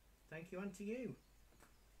 Thank you, and to you.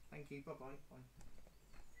 Thank you. Bye-bye. Bye.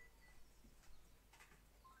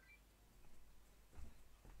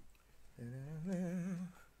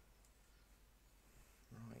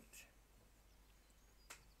 Right.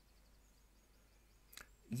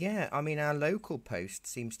 Yeah, I mean, our local post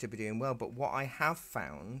seems to be doing well, but what I have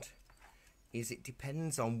found is it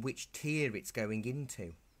depends on which tier it's going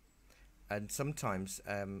into. And sometimes,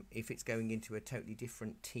 if it's going into a totally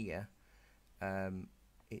different tier,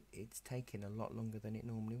 it's taking a lot longer than it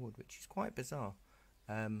normally would, which is quite bizarre.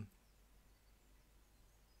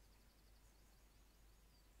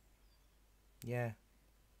 Yeah.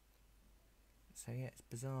 So yeah, it's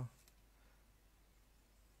bizarre.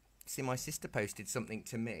 See, my sister posted something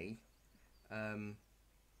to me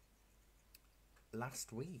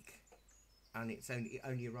last week, and it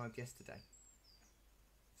only arrived yesterday.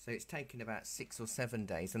 So it's taken about 6 or 7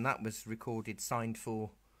 days, and that was recorded, signed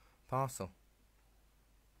for parcel.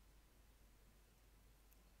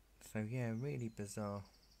 So yeah, really bizarre.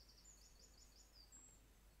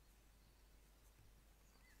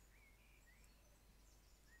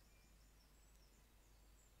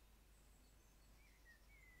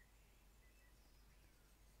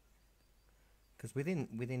 Because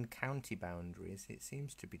within county boundaries, it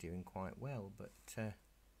seems to be doing quite well, but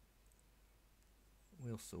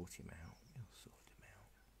we'll sort him out. We'll sort him out.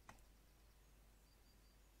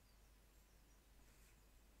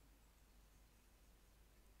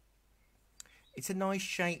 It's a nice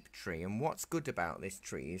shaped tree, and what's good about this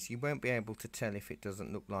tree is you won't be able to tell if it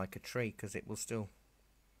doesn't look like a tree, because it will still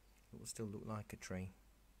look like a tree.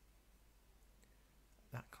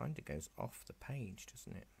 That kind of goes off the page,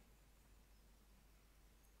 doesn't it?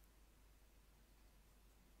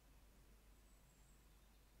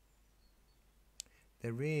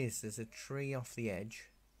 There's a tree off the edge.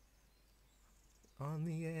 On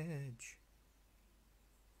the edge.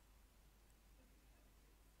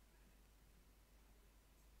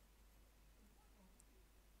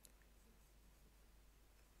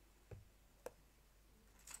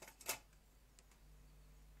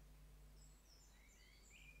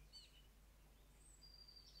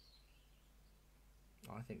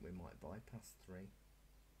 I think we might bypass 3.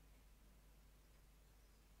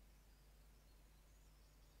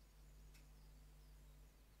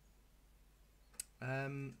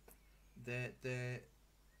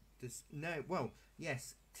 There's no, well,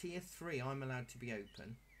 yes, tier 3 I'm allowed to be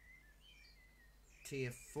open.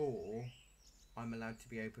 Tier 4 I'm allowed to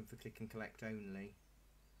be open for click and collect only.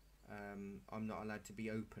 I'm not allowed to be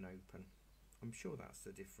open. I'm sure that's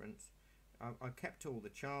the difference. I kept all the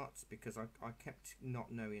charts because I kept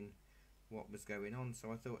not knowing what was going on.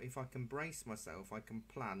 So I thought if I can brace myself, I can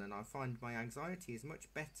plan, and I find my anxiety is much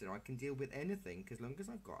better. I can deal with anything as long as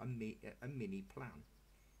I've got a mini plan.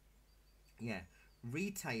 Yeah,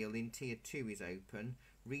 retail in tier 2 is open.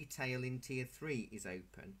 Retail in tier 3 is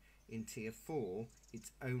open. In tier 4,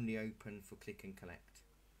 it's only open for click and collect.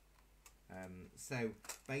 So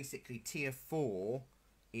basically, tier 4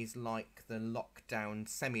 is like the lockdown,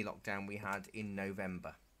 semi-lockdown we had in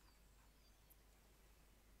November.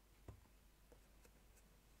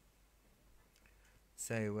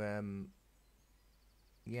 So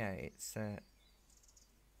yeah,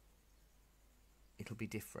 it'll be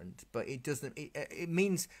different, but it doesn't. It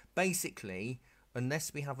means basically,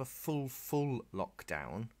 unless we have a full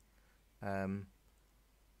lockdown, I'm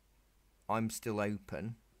still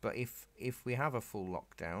open. But if we have a full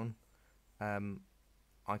lockdown,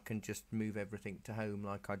 I can just move everything to home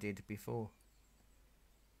like I did before.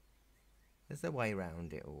 There's a way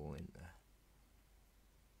around it all, isn't there?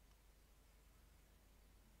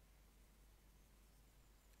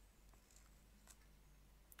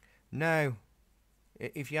 No,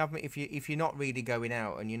 if you're not really going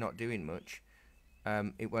out and you're not doing much,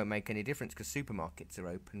 it won't make any difference because supermarkets are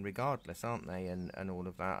open regardless, aren't they? And all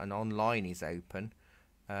of that, and online is open.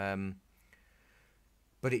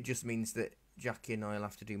 But it just means that Jackie and I'll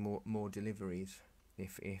have to do more deliveries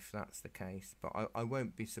if that's the case. But I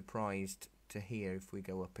won't be surprised to hear if we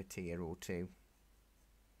go up a tier or two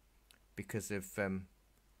because of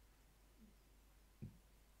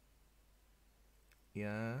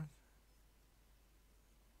yeah.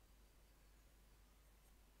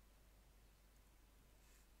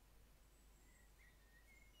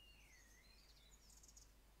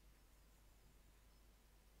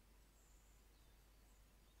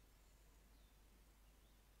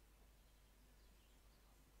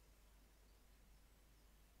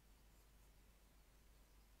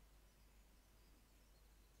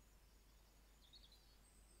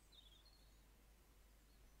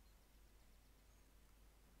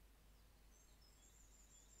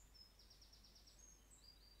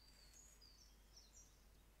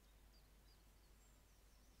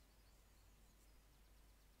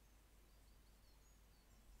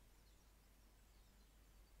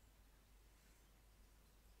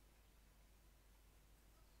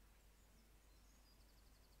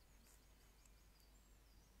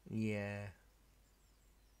 Yeah.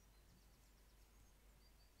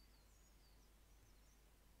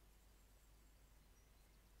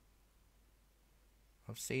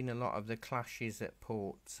 I've seen a lot of the clashes at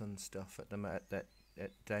ports and stuff at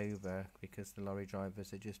Dover because the lorry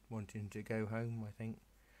drivers are just wanting to go home, I think.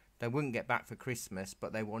 They wouldn't get back for Christmas,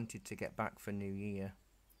 but they wanted to get back for New Year.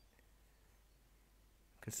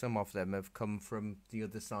 Because some of them have come from the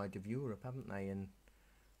other side of Europe, haven't they? And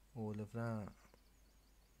all of that.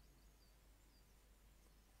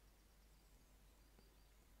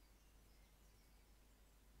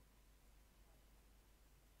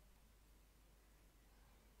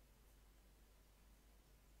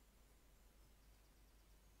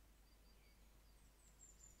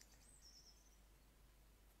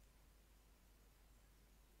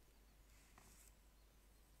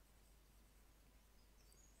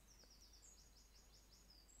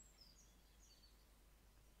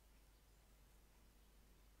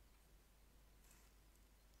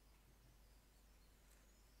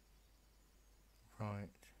 Right.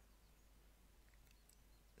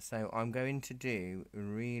 So I'm going to do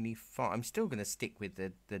really far. I'm still going to stick with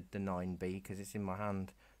the 9B because it's in my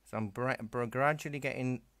hand. So I'm gradually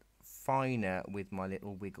getting finer with my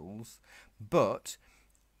little wiggles. But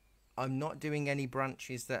I'm not doing any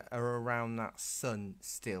branches that are around that sun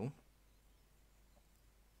still.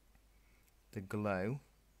 The glow.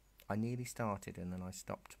 I nearly started and then I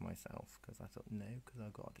stopped myself because I thought, no, because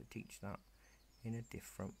I've got to teach that in a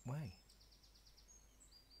different way.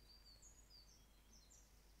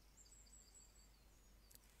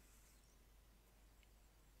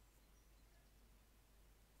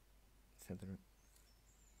 So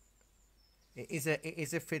it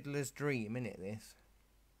is a fiddler's dream, isn't it, this?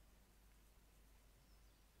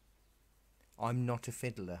 I'm not a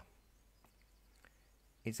fiddler.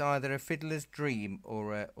 It's either a fiddler's dream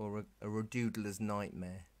or a doodler's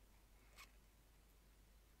nightmare.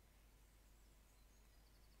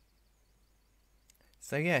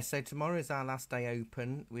 So yeah, so tomorrow's our last day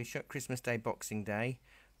open. We shut Christmas Day, Boxing Day,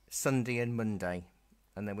 Sunday and Monday,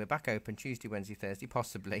 and then we're back open Tuesday, Wednesday, Thursday,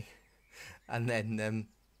 possibly, and then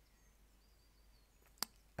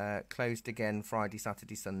closed again Friday,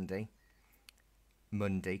 Saturday, Sunday.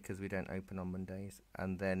 Monday because we don't open on Mondays,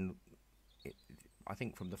 and then I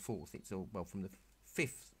think from the 4th it's all from the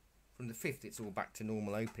 5th. From the 5th it's all back to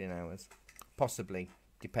normal opening hours, possibly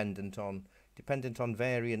dependent on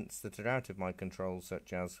variants that are out of my control,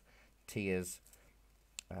 such as tiers.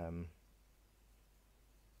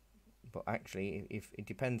 But actually, if it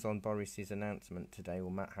depends on Boris's announcement today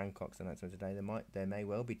or Matt Hancock's announcement today, there may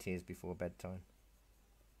well be tiers before bedtime.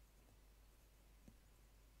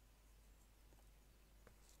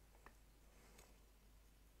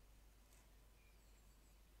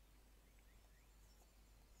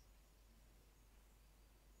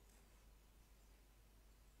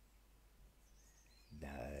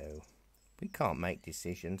 No, we can't make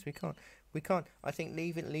decisions. We can't. I think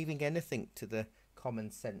leaving anything to the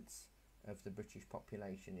common sense of the British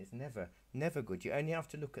population is never good. You only have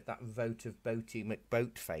to look at that vote of Boaty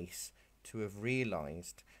McBoatface to have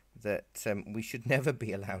realised that we should never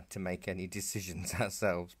be allowed to make any decisions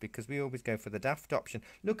ourselves, because we always go for the daft option.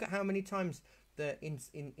 Look at how many times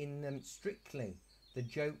in Strictly the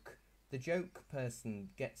joke person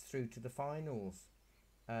gets through to the finals,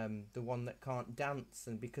 the one that can't dance,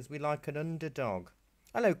 and because we like an underdog.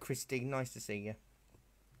 Hello Christine, nice to see you.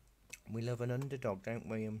 We love an underdog, don't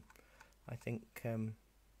we? I think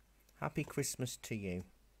happy Christmas to you.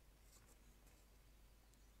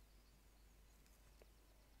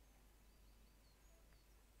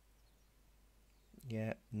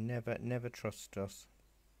 Yeah, never trust us.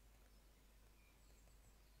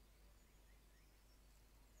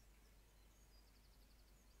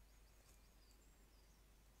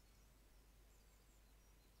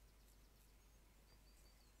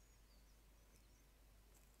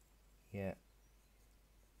 Yeah.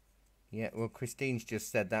 Yeah, well, Christine's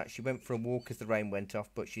just said that. She went for a walk as the rain went off,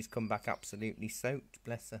 but she's come back absolutely soaked,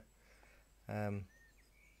 bless her.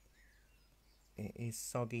 It is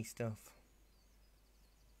soggy stuff.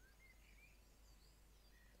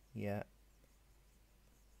 Yeah.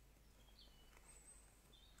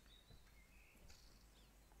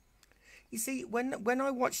 You see, when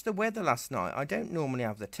I watched the weather last night, I don't normally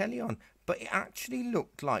have the telly on, but it actually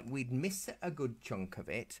looked like we'd missed a good chunk of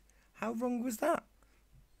it. How wrong was that?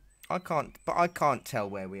 I can't tell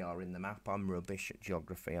where we are in the map. I'm rubbish at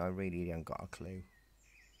geography. I really haven't got a clue.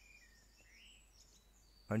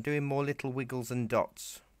 I'm doing more little wiggles and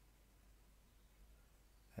dots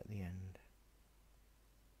at the end.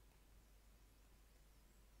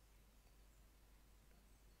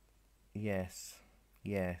 Yes.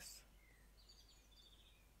 Yes.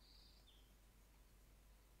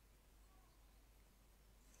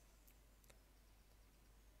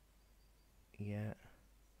 Yeah.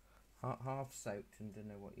 Half soaked and don't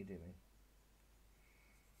know what you're doing.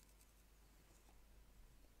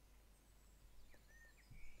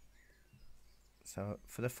 So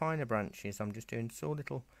for the finer branches, I'm just doing sort of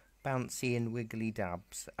little bouncy and wiggly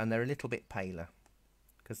dabs, and they're a little bit paler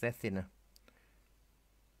because they're thinner.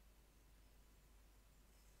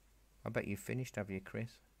 I bet you've finished, have you,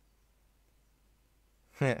 Chris?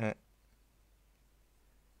 It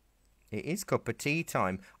is cup of tea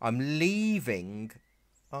time. I'm leaving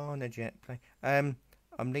on a jet plane. I'm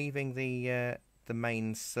leaving the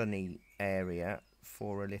main sunny area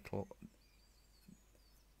for a little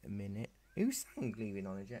minute. Who sang leaving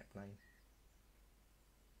on a jet plane?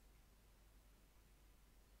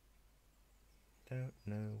 Don't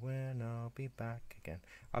know when I'll be back again.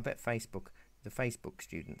 I bet the Facebook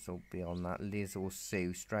students will be on that. Liz or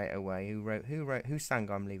Sue straight away. Who sang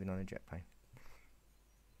I'm leaving on a jet plane?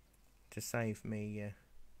 To save me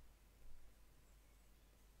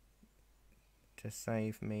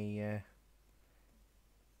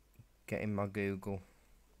getting my Google.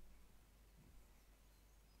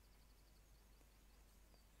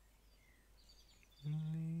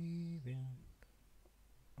 Leaving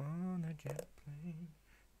on a jet plane.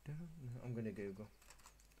 Don't know. I'm gonna Google.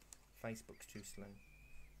 Facebook's too slow.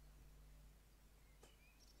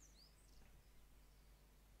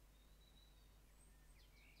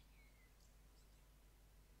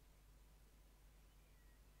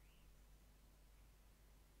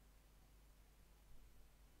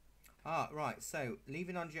 Ah, right, so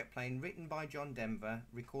Leaving on a Jet Plane, written by John Denver,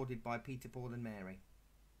 recorded by Peter, Paul and Mary.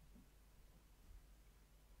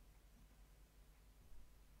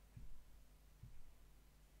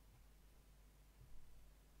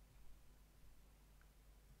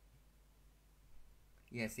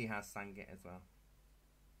 Yes, he has sang it as well.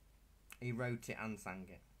 He wrote it and sang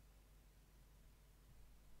it.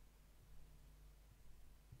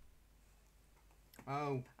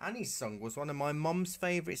 Oh, Annie's song was one of my mum's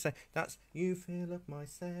favourites. So that's "You Fill Up My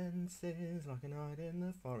Senses Like a Night in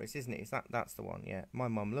the Forest," isn't it? That's the one? Yeah, my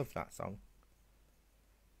mum loved that song.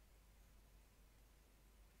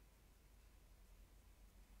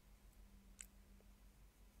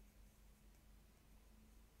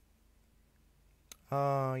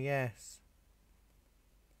 Ah, yes.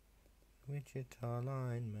 Wichita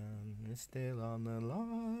lineman is still on the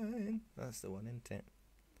line. That's the one, isn't it?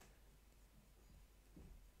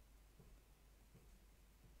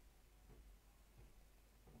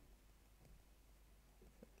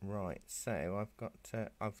 Right, so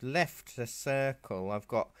I've left the circle. I've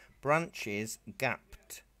got branches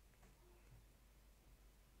gapped.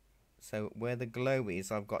 So where the glow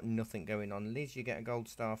is, I've got nothing going on. Liz, you get a gold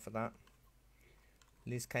star for that.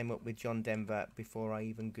 Liz came up with John Denver before I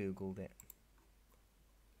even Googled it.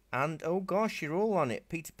 And, oh gosh, you're all on it.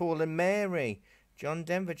 Peter, Paul and Mary. John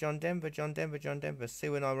Denver, John Denver, John Denver, John Denver.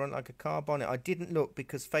 Sue and I run like a car bonnet. I didn't look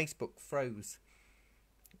because Facebook froze.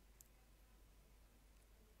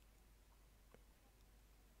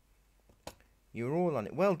 You're all on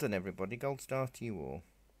it. Well done, everybody. Gold star to you all.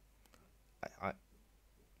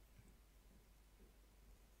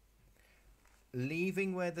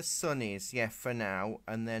 Leaving where the sun is, yeah, for now.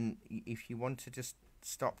 And then if you want to just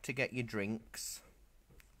stop to get your drinks.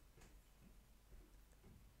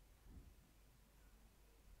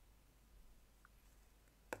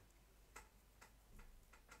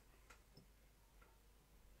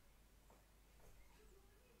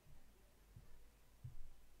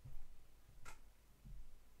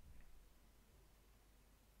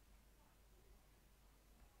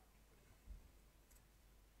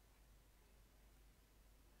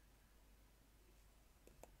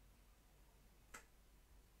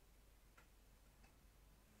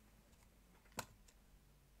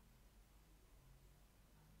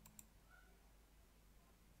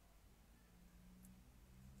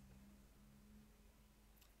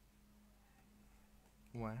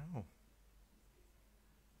 Wow.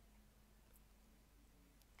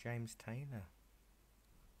 James Taylor.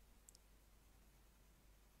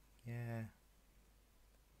 Yeah.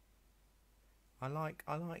 I like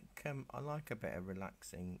a bit of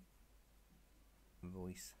relaxing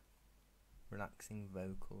voice, relaxing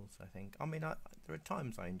vocals. I think. I mean, there are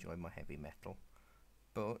times I enjoy my heavy metal,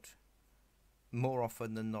 but more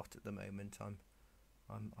often than not, at the moment, I'm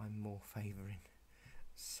more favouring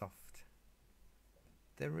soft.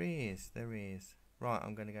 There is. Right,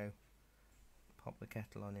 I'm gonna go pop the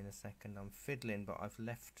kettle on in a second. I'm fiddling, but I've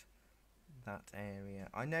left that area.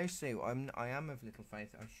 I know, Sue. I am of little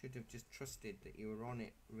faith. I should have just trusted that you were on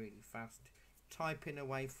it really fast, typing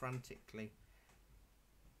away frantically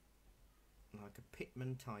like a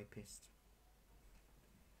Pitman typist.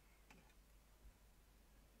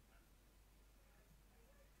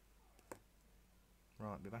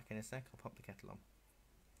 Right, be back in a sec. I'll pop the kettle on.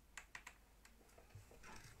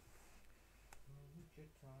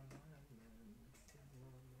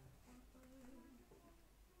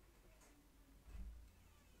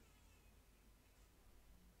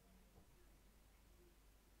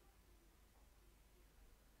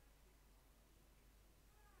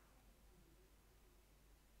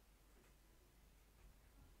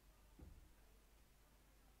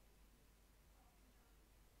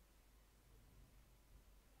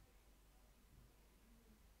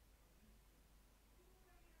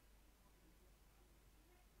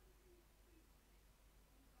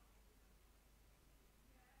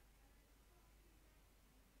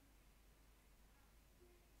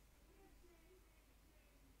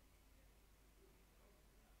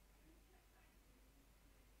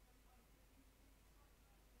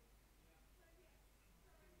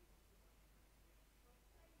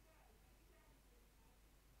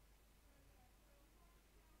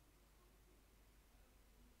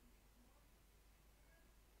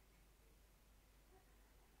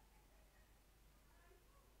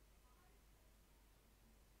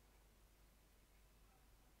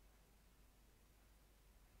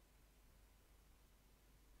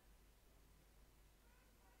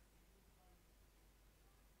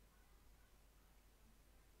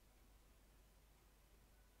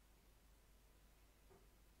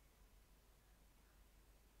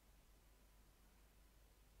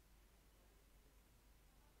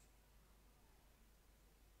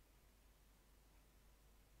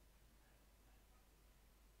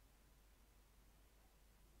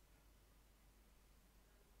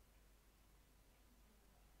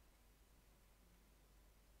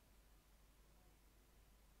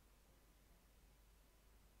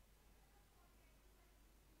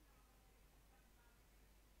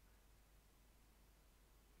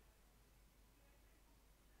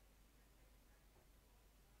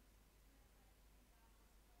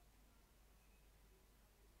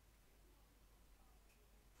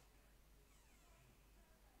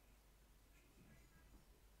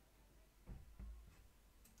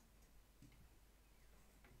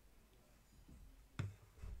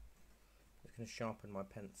 going to sharpen my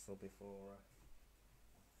pencil before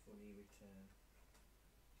fully return.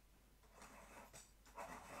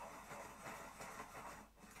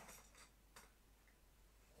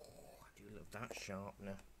 Oh, I do love that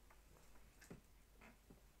sharpener.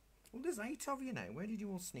 Well, there's 8 of you now. Where did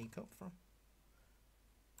you all sneak up from?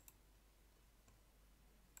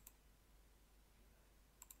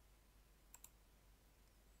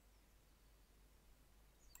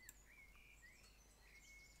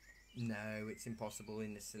 No, it's impossible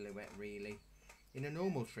in the silhouette, really. In a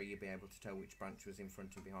normal tree, you'd be able to tell which branch was in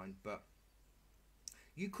front and behind, but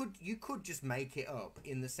you could just make it up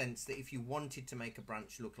in the sense that if you wanted to make a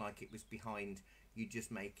branch look like it was behind, you just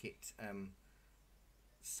make it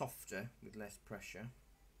softer with less pressure.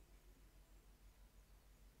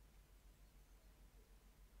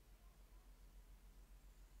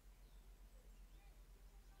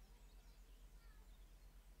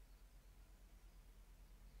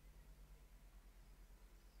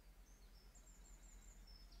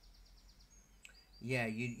 Yeah,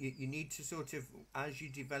 you need to sort of, as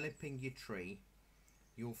you're developing your tree,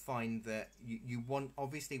 you'll find that you want,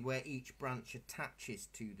 obviously, where each branch attaches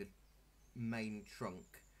to the main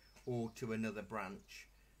trunk or to another branch,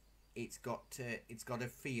 it's got to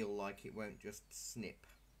feel like it won't just snip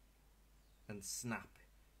and snap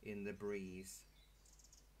in the breeze.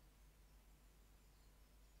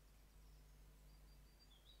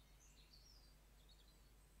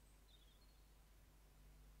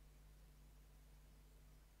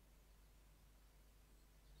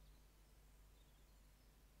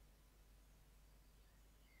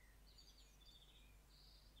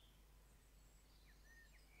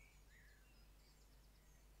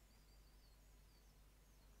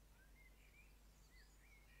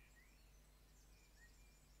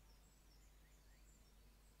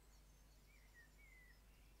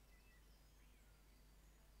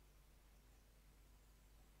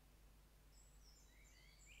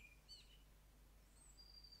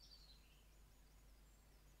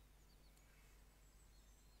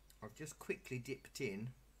 I've just quickly dipped in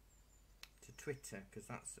to Twitter because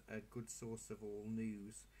that's a good source of all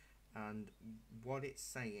news, and what it's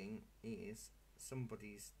saying is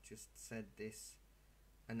somebody's just said this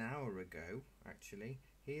an hour ago actually.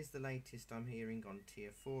 Here's the latest I'm hearing on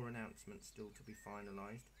Tier 4 announcements still to be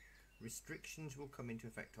finalised. Restrictions will come into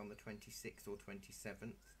effect on the 26th or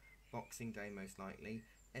 27th, Boxing Day most likely.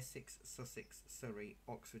 Essex, Sussex, Surrey,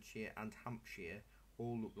 Oxfordshire and Hampshire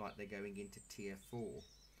all look like they're going into Tier 4.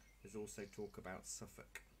 There's also talk about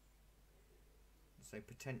Suffolk. So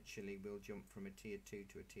potentially we'll jump from a Tier 2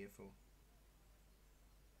 to a Tier 4.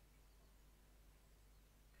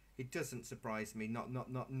 It doesn't surprise me, not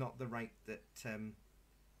the rate that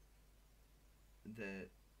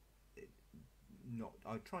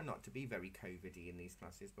I try not to be very COVID-y in these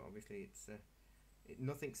classes, but obviously it's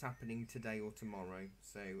nothing's happening today or tomorrow,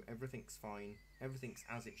 so everything's fine, everything's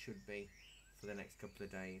as it should be for the next couple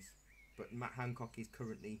of days. But Matt Hancock is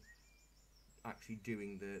currently actually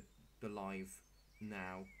doing the live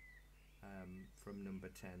now from number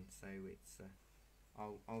 10, so it's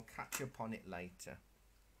I'll catch up on it later.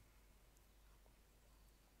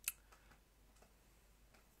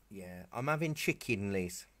 Yeah, I'm having chicken,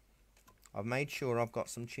 Liz. I've made sure I've got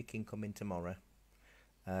some chicken coming tomorrow.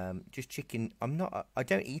 Just chicken. I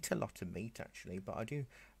don't eat a lot of meat actually, but I do.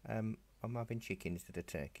 I'm having chicken instead of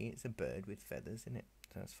turkey. It's a bird with feathers in it,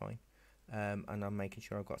 so that's fine. And I'm making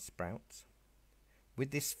sure I've got sprouts.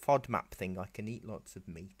 With this FODMAP thing, I can eat lots of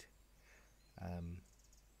meat, and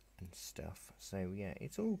stuff. So yeah,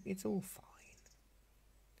 it's all fine.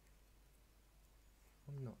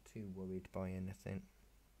 I'm not too worried by anything.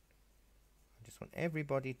 I just want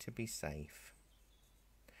everybody to be safe.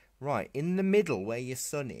 Right, in the middle where your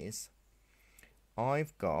sun is,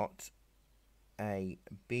 I've got a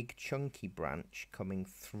big chunky branch coming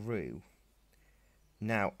through.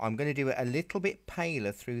 Now, I'm going to do it a little bit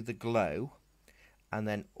paler through the glow, and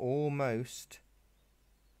then almost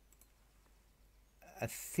a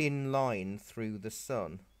thin line through the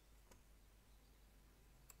sun.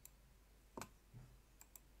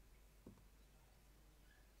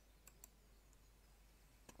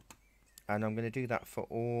 And I'm going to do that for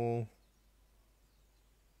all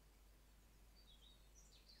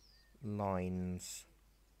lines.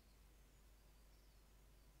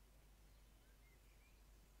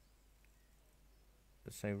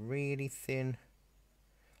 So really thin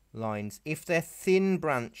lines. If they're thin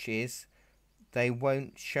branches, they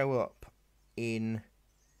won't show up in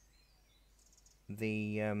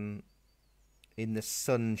the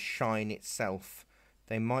sunshine itself.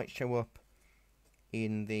 They might show up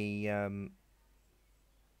in the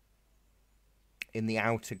in the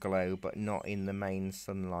outer glow, but not in the main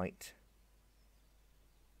sunlight.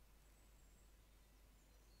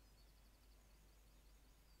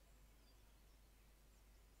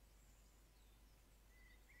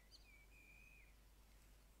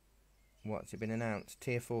 What's it been announced?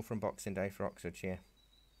 Tier 4 from Boxing Day for Oxfordshire.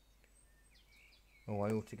 Oh,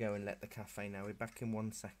 I ought to go and let the cafe know. We're back in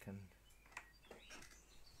 1 second.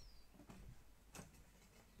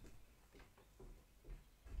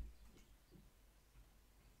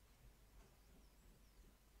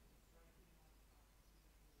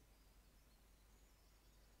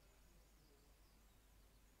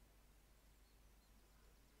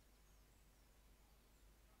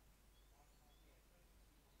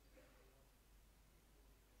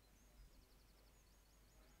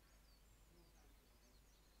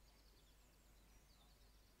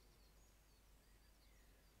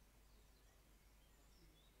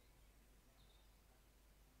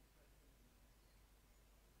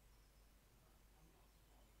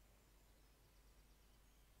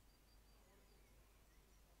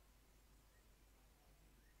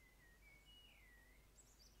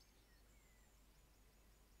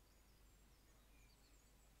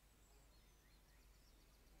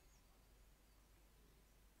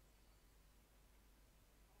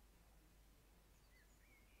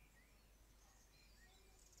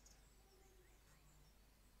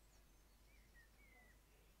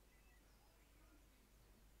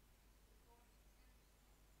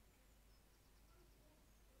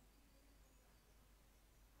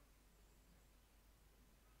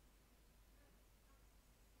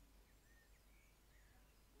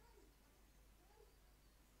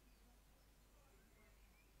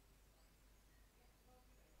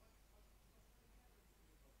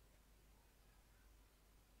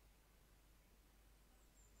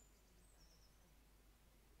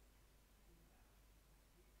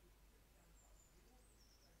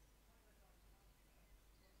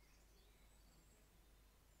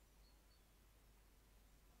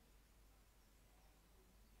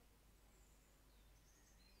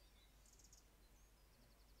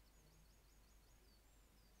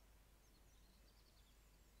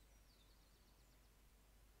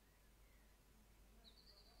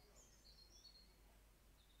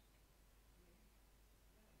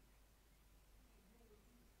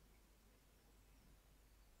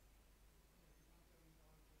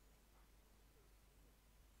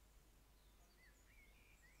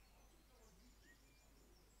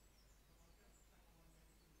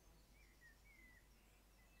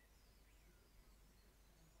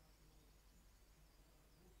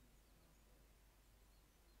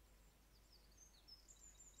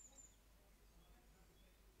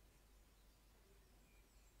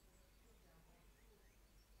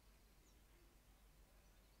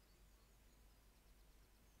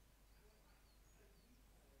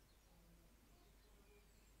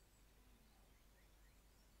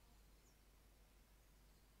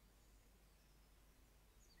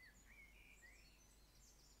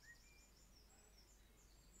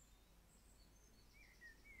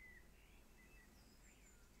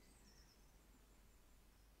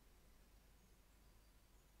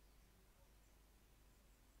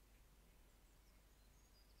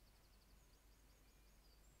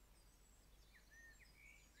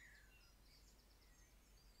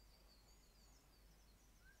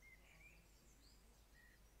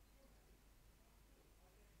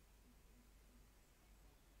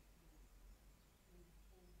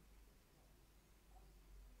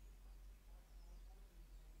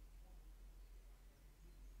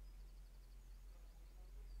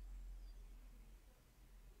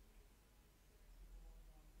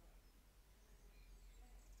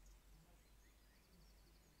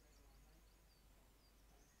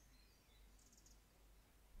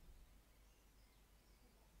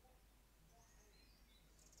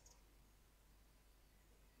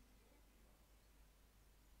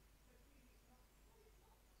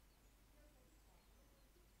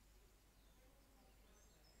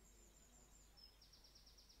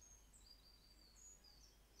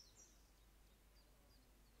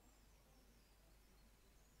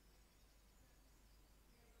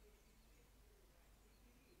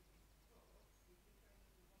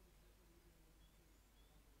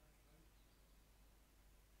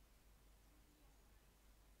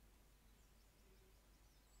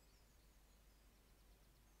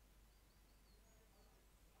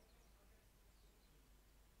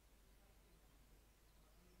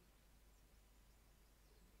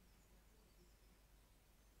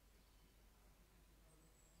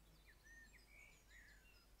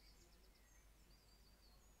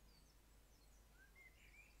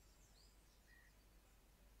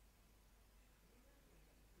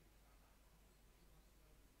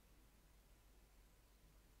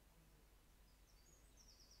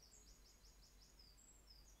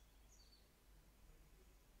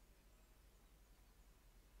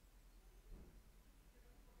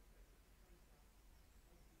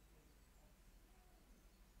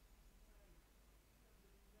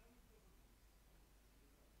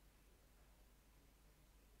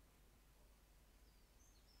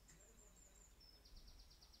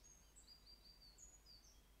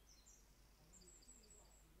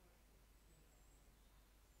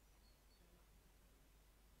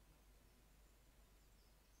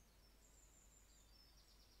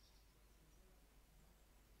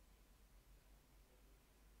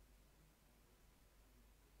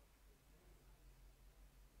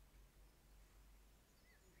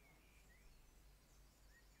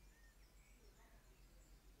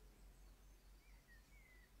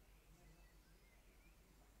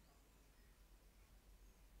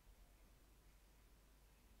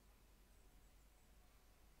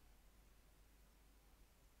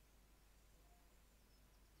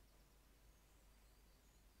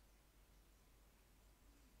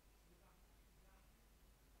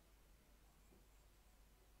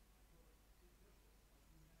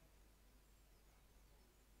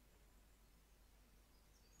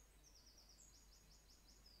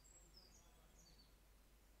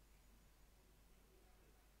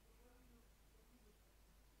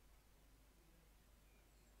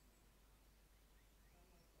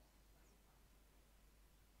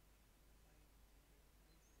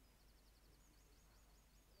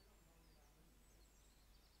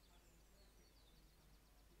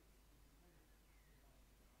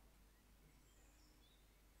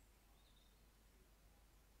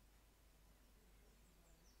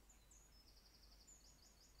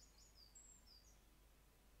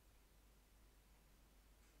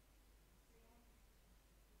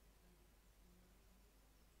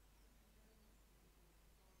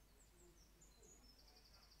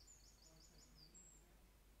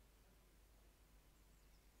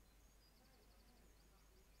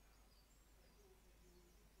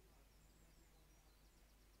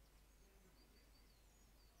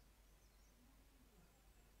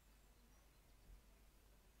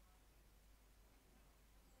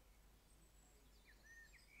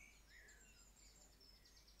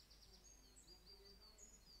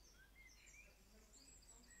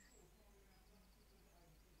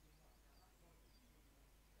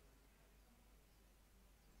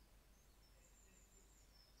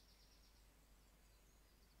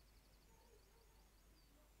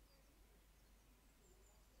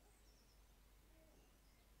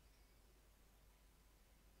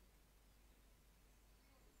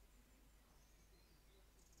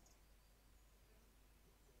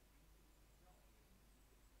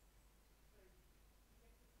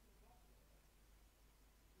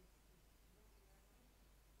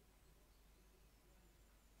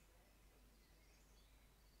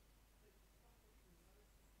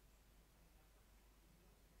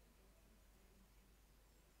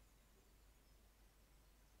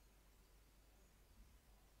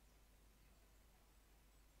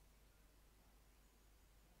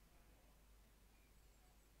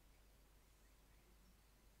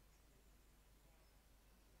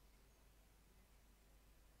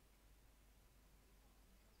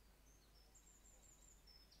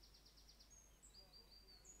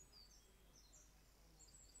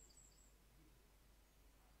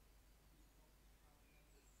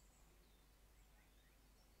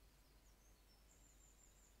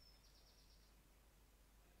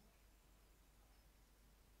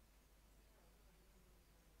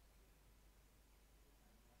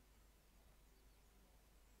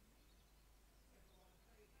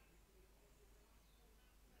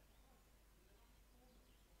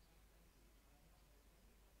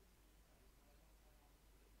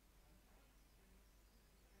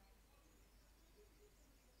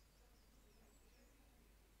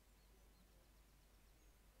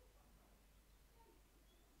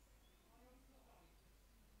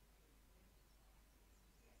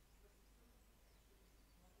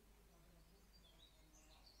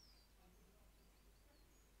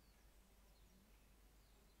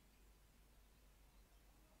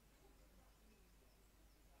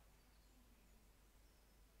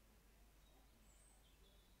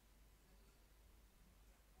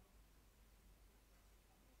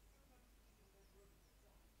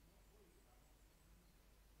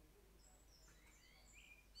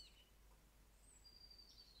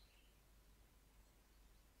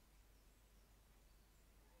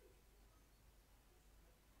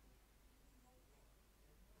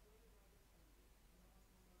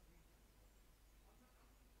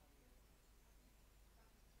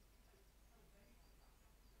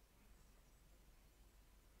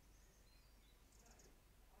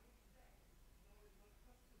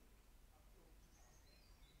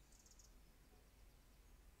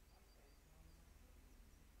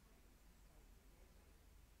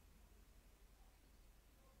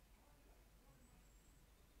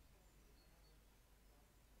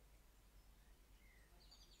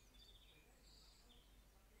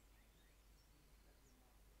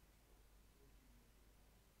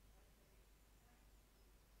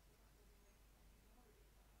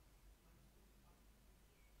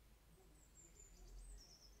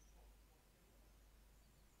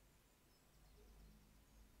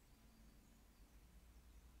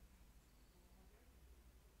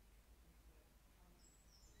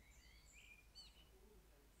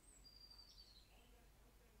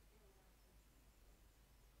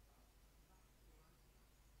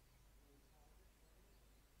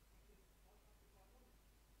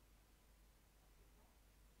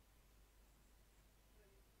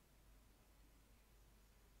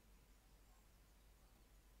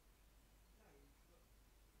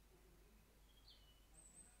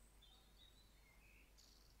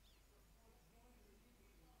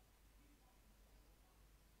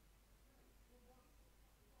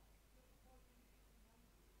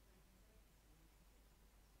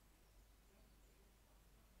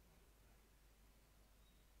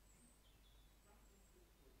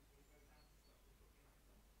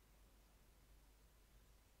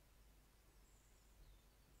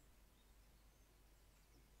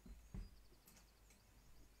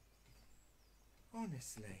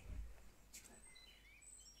 Honestly,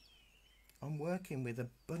 I'm working with a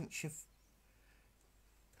bunch of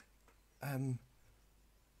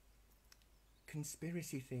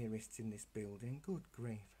conspiracy theorists in this building. Good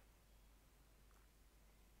grief.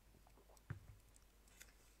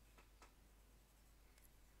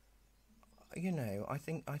 You know, I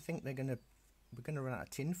think we're gonna run out of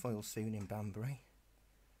tinfoil soon in Banbury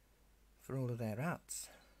for all of their hats.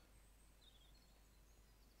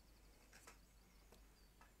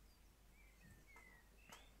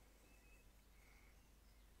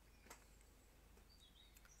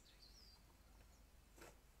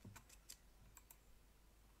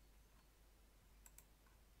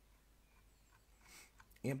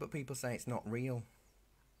 Yeah, but people say it's not real.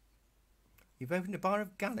 You've opened a bar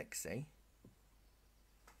of Galaxy?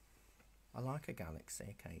 I like a Galaxy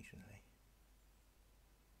occasionally.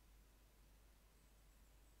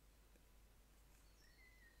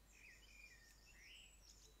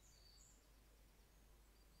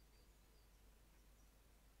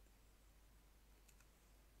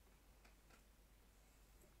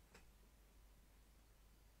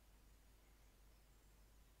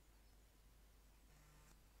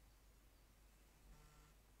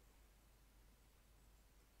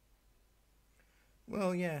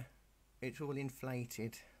 Well, yeah, it's all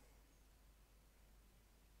inflated.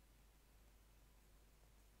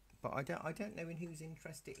 But I don't know in whose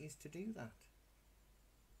interest it is to do that.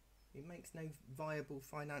 It makes no viable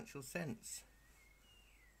financial sense.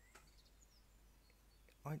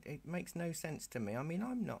 It makes no sense to me. I mean,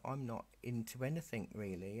 I'm not into anything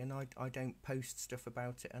really, and I don't post stuff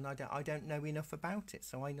about it, and I don't know enough about it,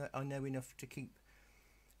 so I know enough to keep,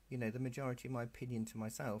 the majority of my opinion to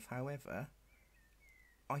myself. However,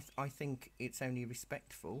 I think it's only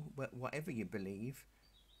respectful, whatever you believe,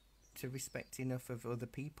 to respect enough of other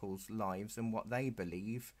people's lives and what they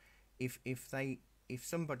believe. If you say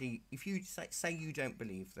you don't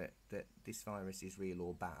believe that this virus is real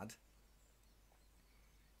or bad,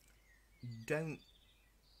 don't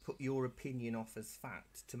put your opinion off as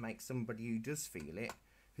fact to make somebody who does feel it,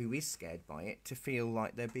 who is scared by it, to feel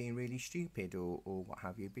like they're being really stupid or what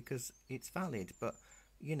have you, because it's valid. But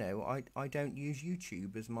I don't use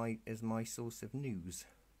YouTube as my source of news.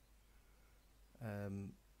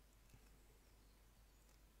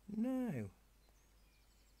 No.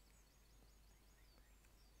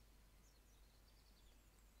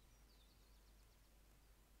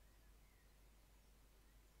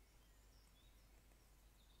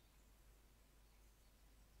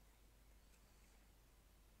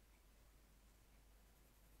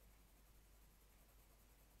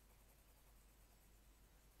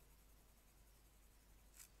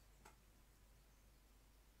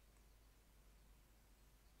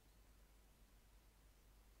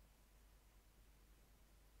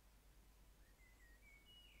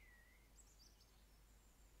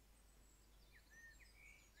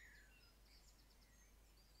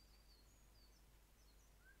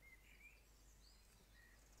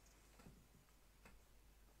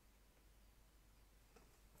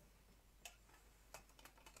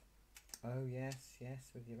 Oh yes,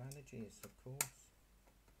 yes, with your allergies, of course.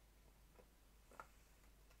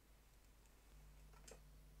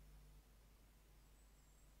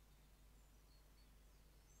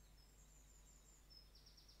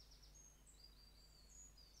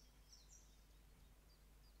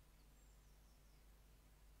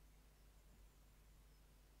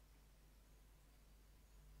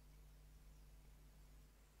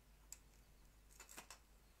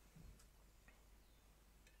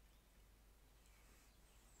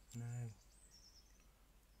 No.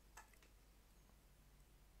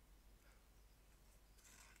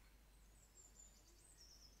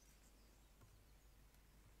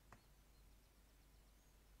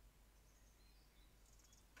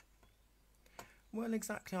 Well,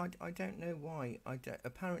 exactly. I don't know why.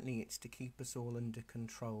 Apparently, it's to keep us all under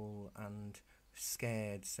control and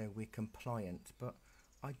scared, so we're compliant. But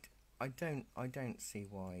I, I don't see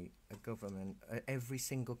why a government, every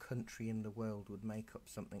single country in the world would make up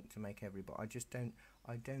something to make everybody.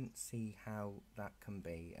 I don't see how that can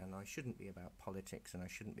be. And I shouldn't be about politics, and I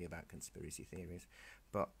shouldn't be about conspiracy theories.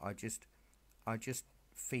 But I just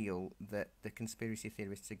feel that the conspiracy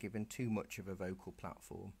theorists are given too much of a vocal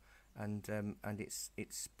platform, and it's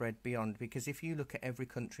spread beyond. Because if you look at every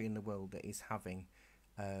country in the world that is having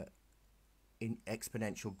in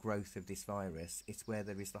exponential growth of this virus, it's where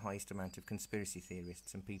there is the highest amount of conspiracy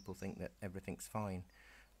theorists, and people think that everything's fine.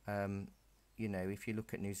 Um, if you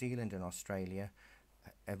look at New Zealand and Australia,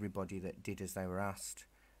 everybody that did as they were asked,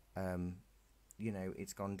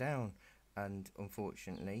 it's gone down, and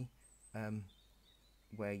unfortunately, um,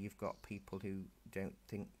 where you've got people who don't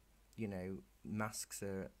think, you know,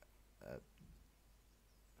 uh,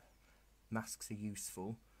 masks are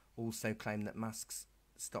useful, also claim that masks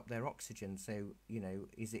stop their oxygen. So, you know,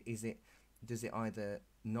 does it either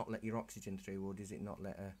not let your oxygen through, or does it not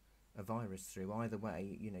let a virus through? Either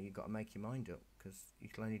way, you know, you've got to make your mind up, because you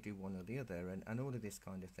can only do one or the other, and all of this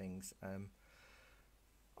kind of things.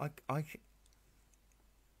 I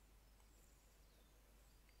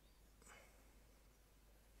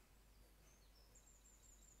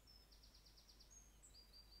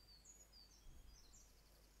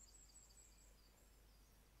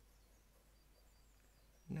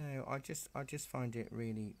No, I just find it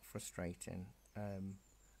really frustrating. And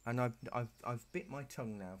I've bit my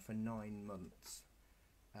tongue now for 9 months.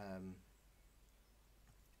 Um,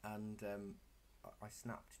 and I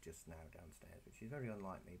snapped just now downstairs, which is very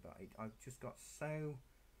unlike me. But I've just got so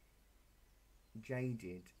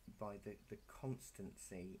jaded by the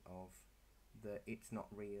constancy of it's not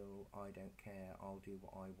real. I don't care. I'll do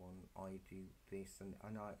what I want. I do this, and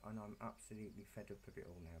I'm absolutely fed up of it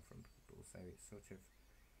all now from people. So it's sort of,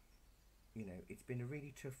 you know, it's been a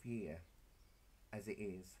really tough year as it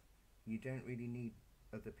is. You don't really need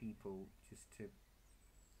other people just to,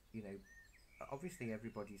 you know, obviously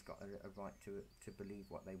everybody's got a right to believe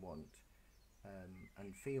what they want,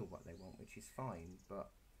 and feel what they want, which is fine.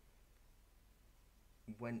 But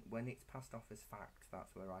when it's passed off as fact,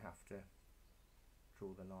 that's where I have to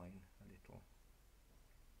draw the line a little.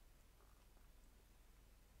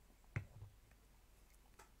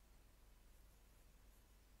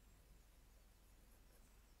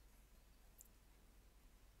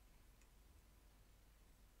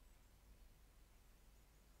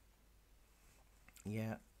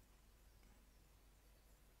 Yeah.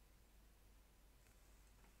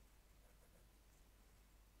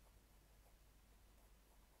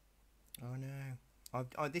 Oh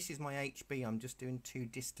no. This is my HB. I'm just doing two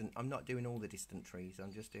distant. I'm not doing all the distant trees.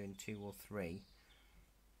 I'm just doing two or three.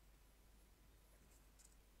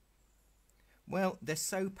 Well, they're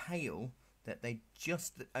so pale that they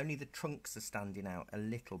just only the trunks are standing out a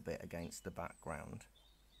little bit against the background.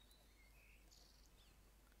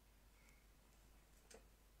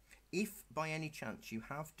 If by any chance you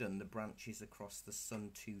have done the branches across the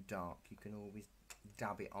sun too dark, you can always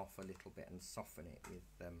dab it off a little bit and soften it with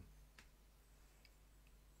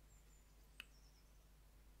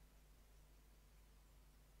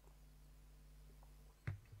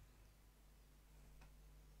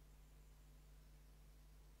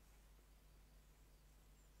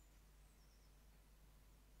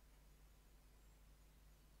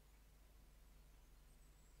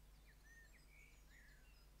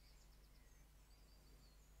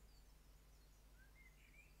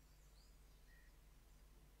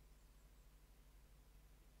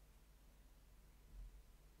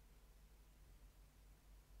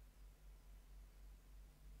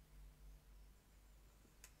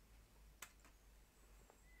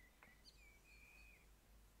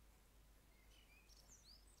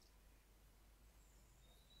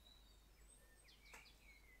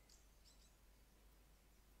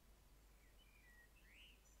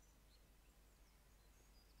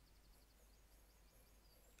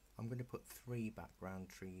I'm going to put three background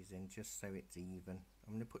trees in just so it's even.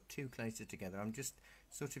 I'm going to put two closer together. I'm just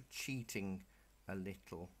sort of cheating a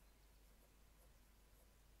little.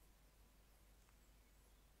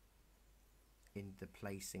 In the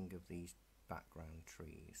placing of these background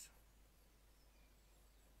trees.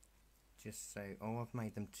 Just so, oh, I've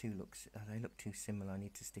made them too look, they look too similar. I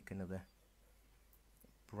need to stick another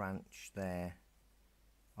branch there.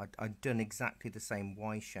 I'd done exactly the same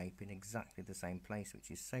Y shape in exactly the same place, which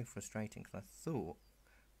is so frustrating, because I thought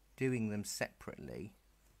doing them separately,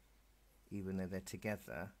 even though they're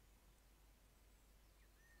together,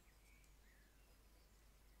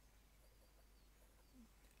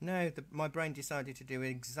 no, my brain decided to do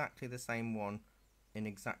exactly the same one in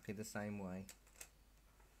exactly the same way.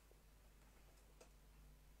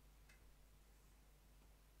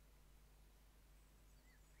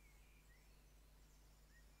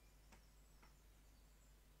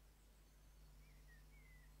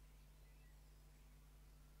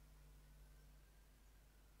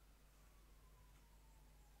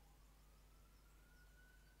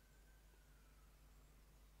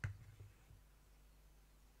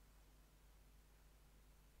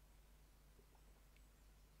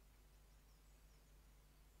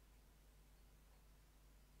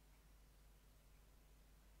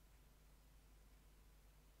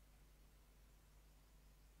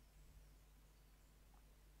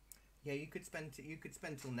 Yeah, you could spend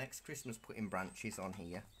till next Christmas putting branches on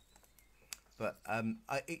here, But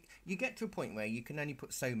you get to a point where you can only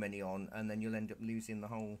put so many on, and then you'll end up losing the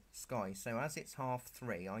whole sky. So as it's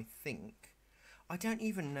 3:30, I think I don't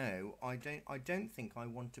even know. I don't think I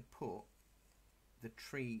want to put the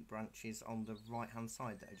tree branches on the right hand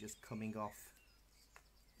side that are just coming off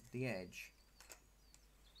the edge.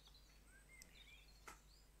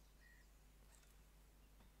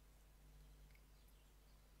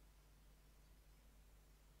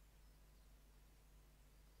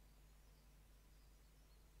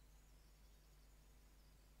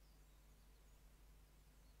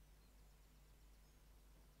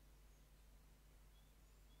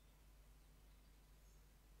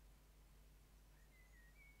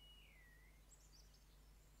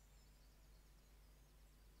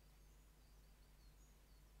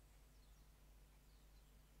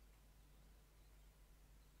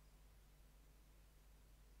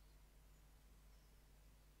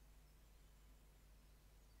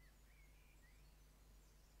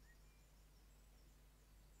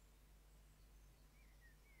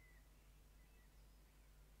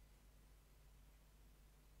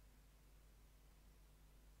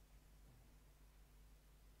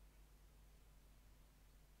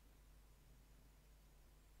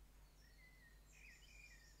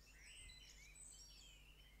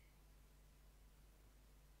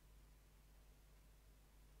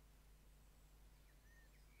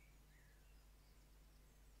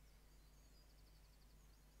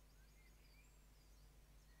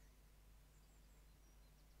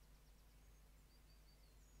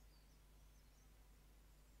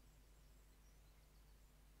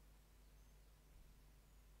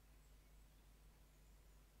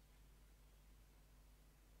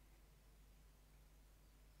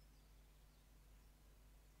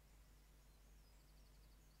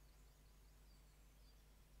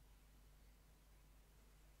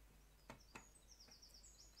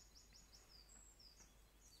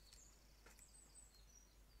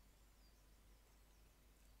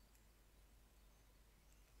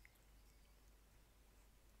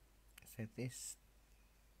 So this,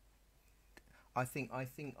 I think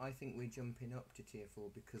we're jumping up to tier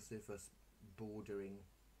 4 because of us bordering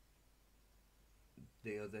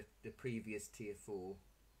the previous tier 4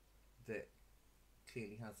 that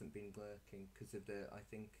clearly hasn't been working because of the. I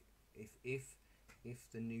think if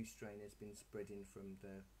the new strain has been spreading from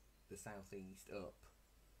the southeast up,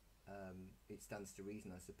 it stands to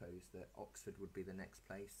reason, I suppose, that Oxford would be the next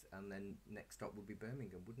place, and then next stop would be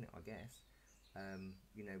Birmingham, wouldn't it? I guess.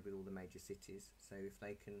 With all the major cities. So if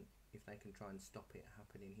they can try and stop it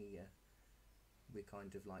happening here, we're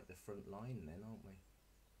kind of like the front line then, aren't we?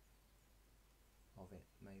 Of it,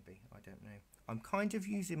 maybe. I don't know. I'm kind of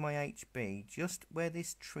using my HB just where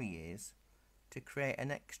this tree is to create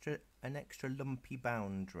an extra lumpy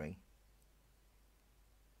boundary.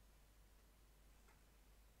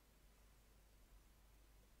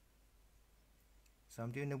 So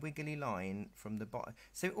I'm doing a wiggly line from the bottom.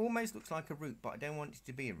 So it almost looks like a root, but I don't want it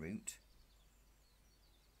to be a root.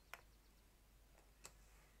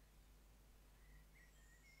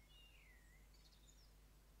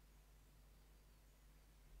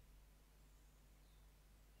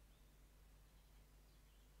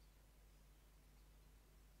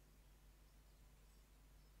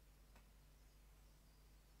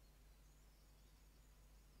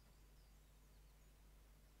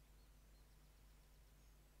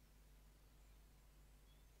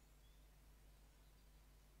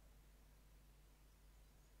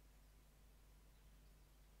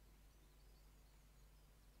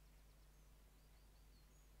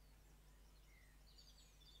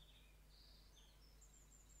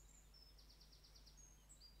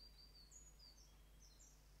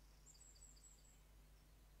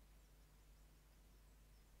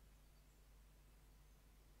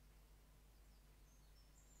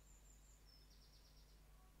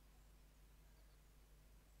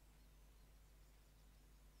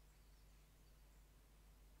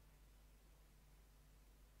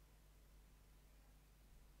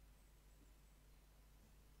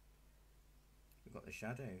 We've got the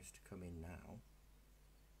shadows to come in now.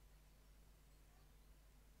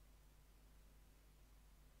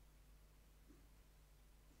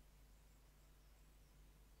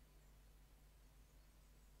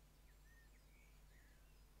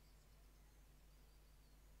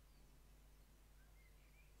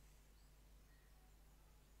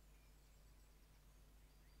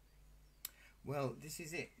 Well, this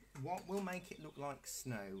is it. What will make it look like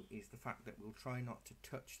snow is the fact that we'll try not to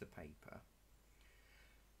touch the paper,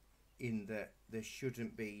 in that there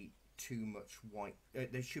shouldn't be too much white.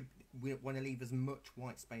 We want to leave as much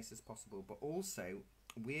white space as possible, but also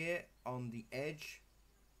we're on the edge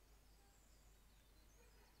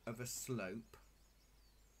of a slope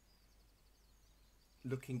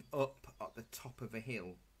looking up at the top of a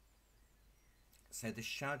hill. So the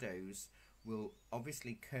shadows will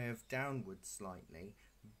obviously curve downwards slightly,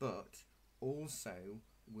 but also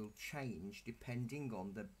will change depending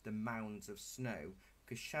on the mounds of snow,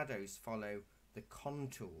 because shadows follow the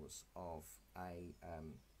contours of a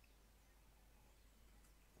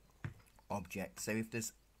object. So if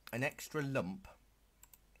there's an extra lump,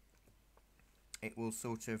 it will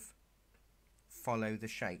sort of follow the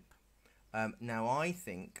shape. Now I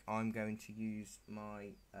think I'm going to use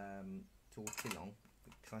my tortillon,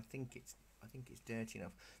 because I think it's dirty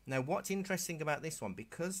enough. Now what's interesting about this one,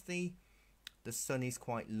 because the sun is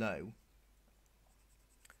quite low,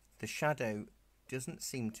 the shadow doesn't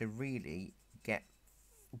seem to really get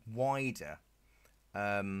wider.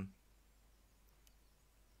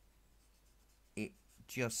 It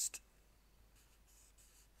just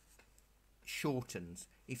shortens.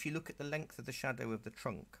 If you look at the length of the shadow of the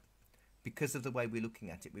trunk, because of the way we're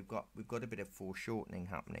looking at it, we've got a bit of foreshortening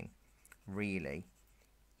happening, really,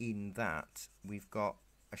 in that we've got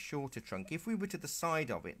a shorter trunk. If we were to the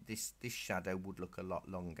side of it, this shadow would look a lot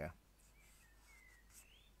longer.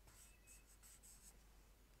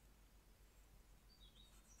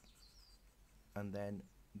 And then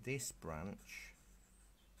this branch.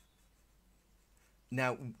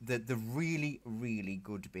 Now, the really, really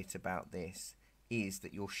good bit about this is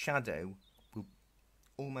that your shadow will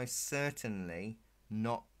almost certainly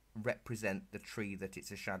not represent the tree that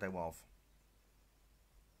it's a shadow of.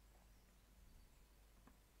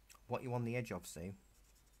 What you on the edge of, Sue?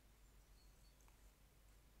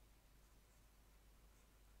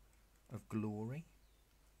 Of glory?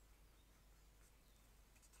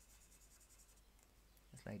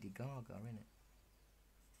 That's Lady Gaga, isn't it?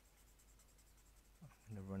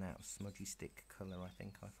 I'm going to run out of smudgy stick colour, I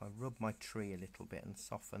think. If I rub my tree a little bit and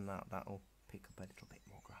soften that, that'll pick up a little bit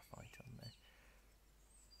more graphite on there.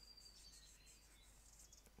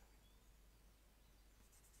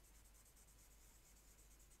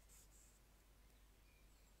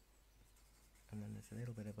 And then there's a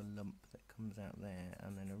little bit of a lump that comes out there,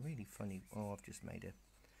 and then a really funny, oh, I've just made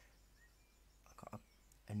I've got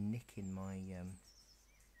a nick in my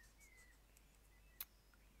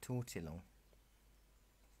tortillon,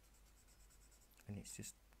 and it's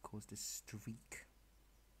just caused a streak.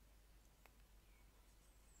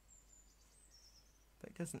 But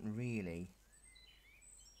it doesn't really.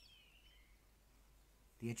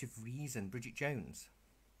 The Edge of Reason, Bridget Jones.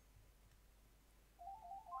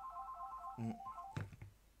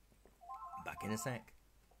 Back in a sec.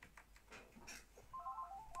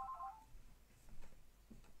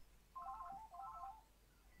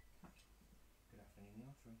 Good afternoon, the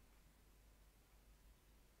artery.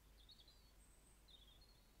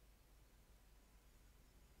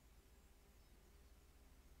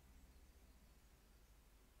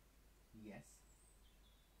 Yes.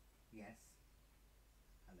 Yes.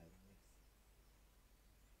 Hello, yes.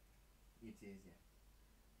 It is, yeah.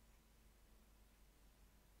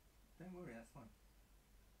 Don't worry, that's fine.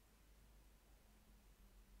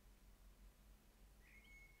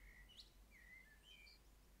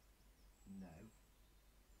 No.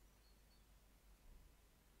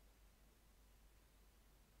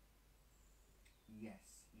 Yes,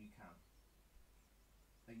 you can.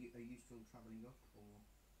 Are you still travelling up, or?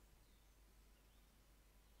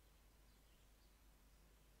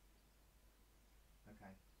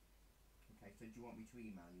 Okay. Okay, so do you want me to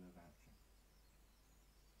email you a voucher?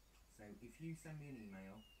 So if you send me an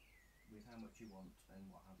email with how much you want and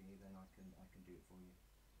what have you, then I can do it for you.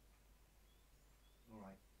 All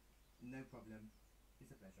right. No problem. It's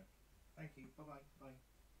a pleasure. Thank you. Bye-bye. Bye.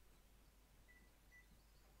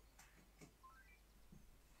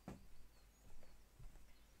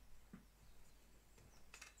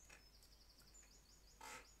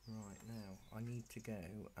 Right, now I need to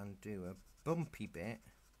go and do a bumpy bit.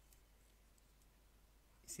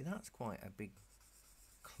 See, that's quite a big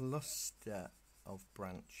cluster of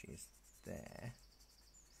branches there.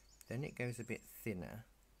 Then it goes a bit thinner.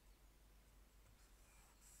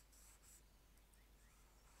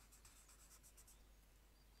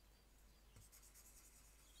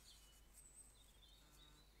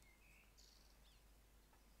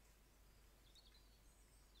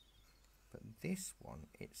 But this one,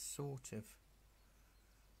 it's sort of...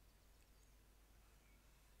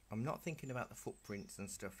 I'm not thinking about the footprints and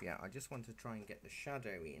stuff yet. I just want to try and get the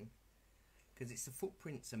shadow in, because it's the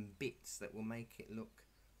footprints and bits that will make it look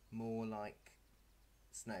more like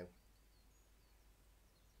snow.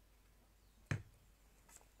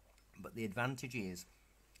 But the advantage is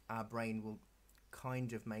our brain will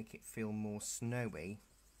kind of make it feel more snowy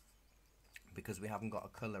because we haven't got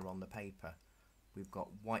a colour on the paper. We've got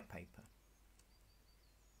white paper.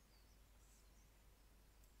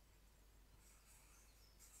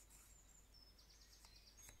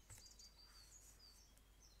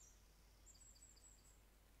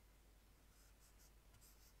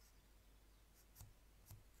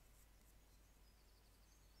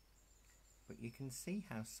 But you can see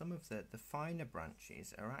how some of the finer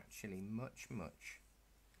branches are actually much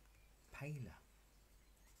paler.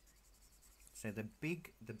 So the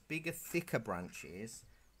bigger, thicker branches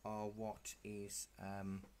are what is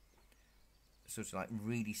sort of like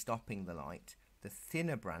really stopping the light. The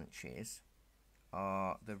thinner branches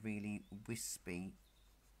are the really wispy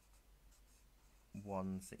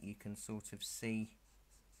ones that you can sort of see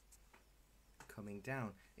coming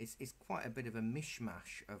down. It's quite a bit of a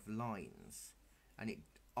mishmash of lines, and it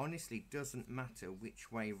honestly doesn't matter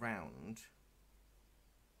which way round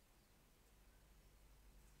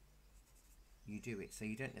you do it. So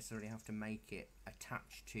you don't necessarily have to make it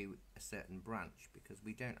attached to a certain branch, because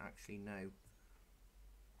we don't actually know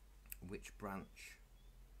which branch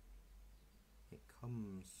it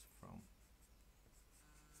comes from.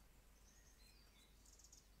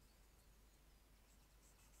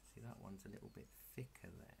 See, that one's a little bit thicker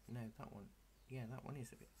there. No, that one, yeah, that one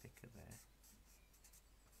is a bit thicker there.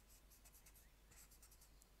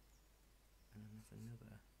 And then there's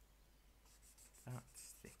another,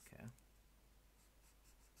 that's thicker.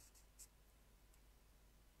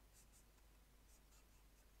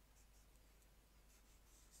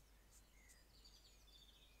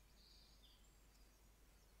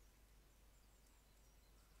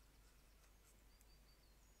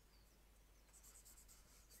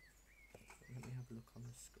 Let me have a look on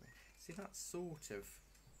the screen. See, that's sort of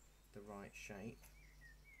the right shape.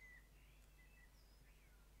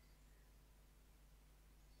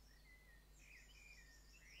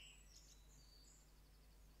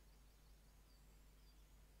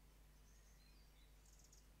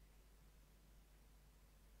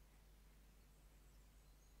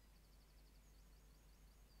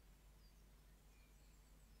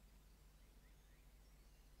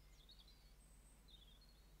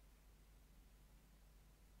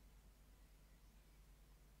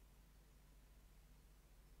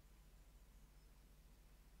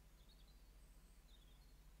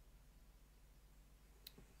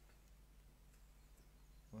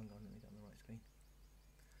 Hang on, let me get on the right screen.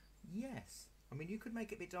 Yes, I mean, you could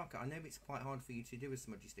make it a bit darker. I know it's quite hard for you to do a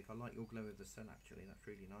smudgy stick. I like your glow of the sun, actually. That's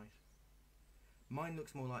really nice. Mine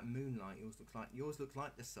looks more like moonlight. Yours looks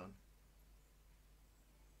like the sun.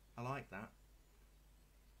 I like that.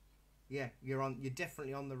 Yeah, you're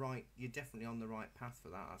definitely on the right. You're definitely on the right path for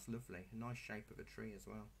that. That's lovely. A nice shape of a tree as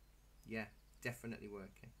well. Yeah, definitely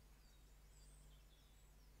working.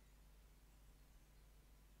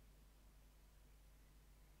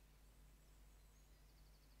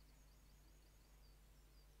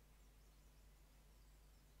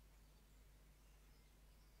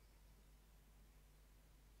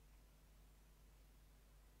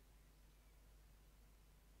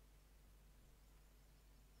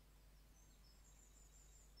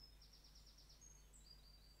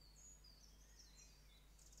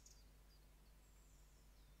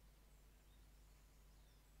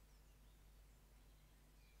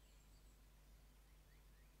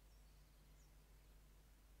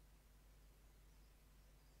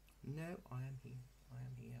 No, I am here. I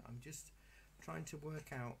am here. I'm just trying to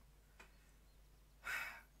work out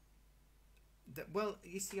that. Well,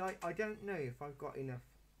 you see, I don't know if I've got enough.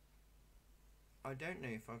 I don't know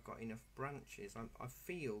if I've got enough branches. I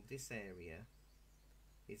feel this area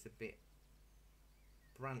is a bit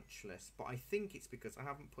branchless, but I think it's because I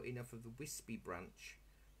haven't put enough of the wispy branch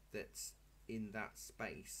that's in that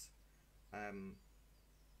space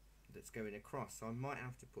that's going across. So I might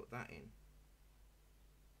have to put that in.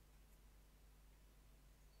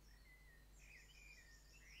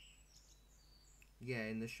 Yeah,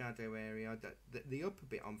 in the shadow area. The upper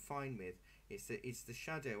bit I'm fine with. It's the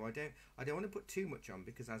shadow. I don't want to put too much on,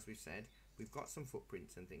 because as we've said, we've got some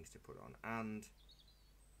footprints and things to put on, and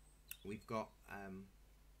we've got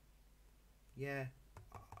yeah,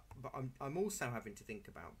 but I'm also having to think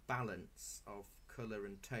about balance of colour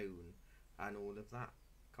and tone and all of that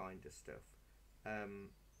kind of stuff,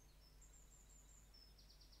 and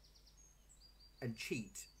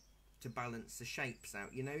cheat to balance the shapes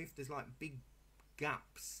out. You know, if there's like big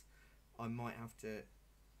gaps, I might have to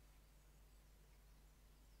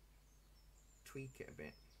tweak it a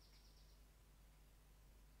bit.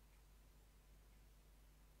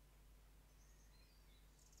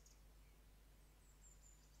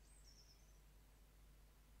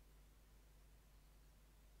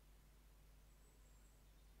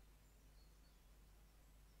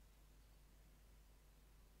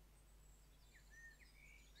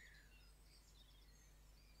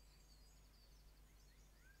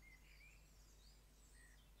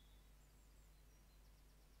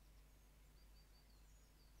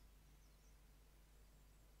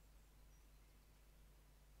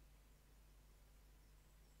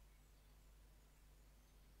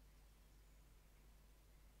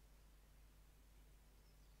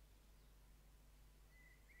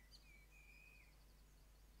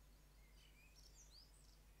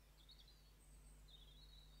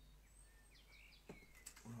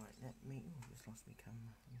 just lost my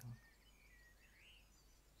camera. Hang on.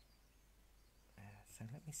 So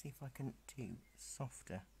let me see if I can do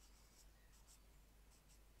softer.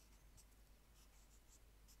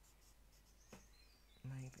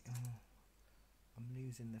 Maybe. Oh, I'm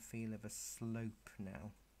losing the feel of a slope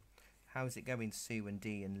now. How's it going, Sue and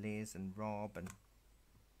Dee and Liz and Rob and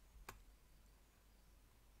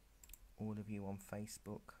all of you on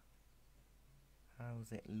Facebook?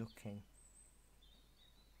 How's it looking?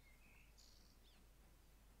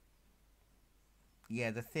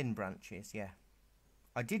 Yeah, the thin branches, yeah.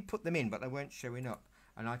 I did put them in, but they weren't showing up.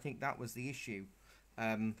 And I think that was the issue.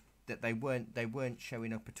 That they weren't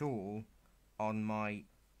showing up at all on my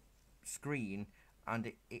screen,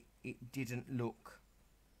 and it didn't look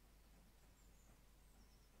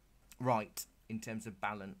right in terms of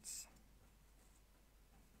balance.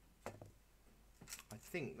 I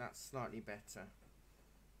think that's slightly better.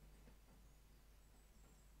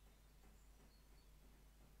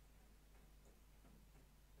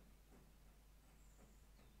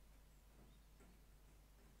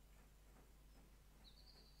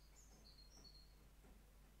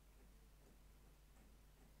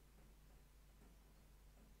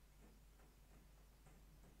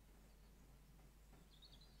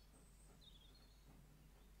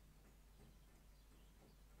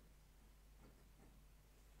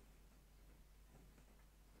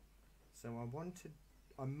 So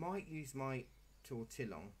I might use my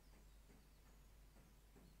tortillon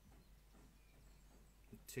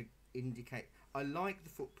to indicate. I like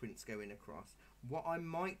the footprints going across. What I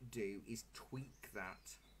might do is tweak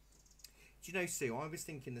that. Do you know, Sue, I was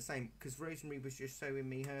thinking the same, because Rosemary was just showing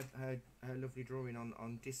me her lovely drawing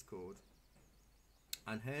on Discord,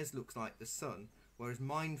 and hers looks like the sun, whereas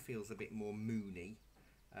mine feels a bit more moony.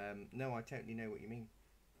 No, I totally know what you mean.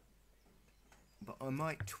 But I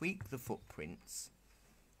might tweak the footprints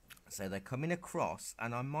so they're coming across,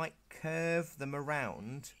 and I might curve them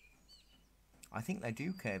around. I think they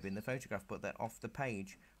do curve in the photograph, but they're off the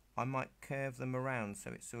page. I might curve them around so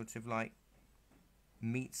it sort of like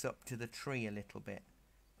meets up to the tree a little bit.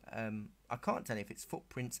 I can't tell if it's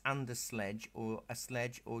footprints and a sledge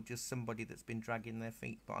or just somebody that's been dragging their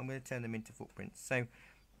feet, but I'm going to turn them into footprints. So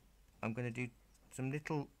I'm going to do some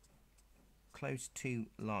little close to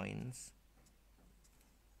lines.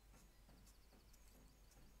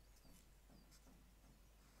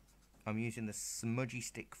 I'm using the smudgy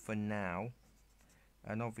stick for now,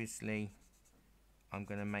 and obviously I'm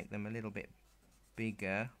going to make them a little bit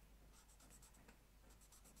bigger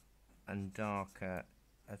and darker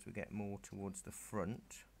as we get more towards the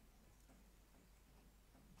front.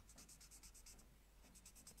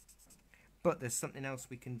 But there's something else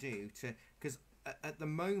we can do to, because at the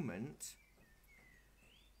moment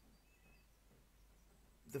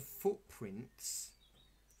the footprints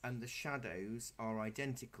and the shadows are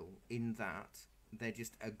identical in that they're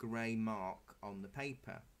just a grey mark on the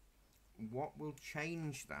paper. What will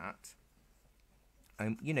change that,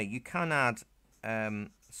 you know, you can add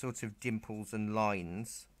sort of dimples and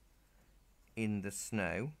lines in the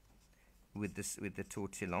snow with the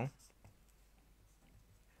tortillon,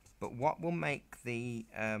 but what will make the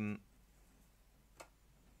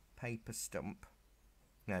paper stump,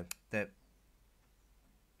 no, the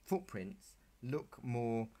footprints look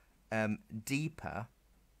more deeper.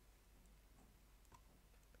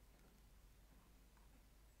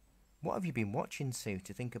 What have you been watching, Sue,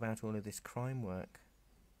 to think about all of this crime work?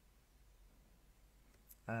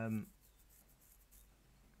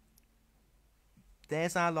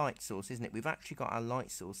 There's our light source, isn't it? We've actually got our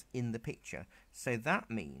light source in the picture. So that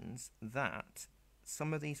means that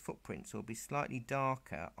some of these footprints will be slightly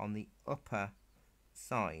darker on the upper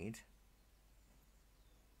side.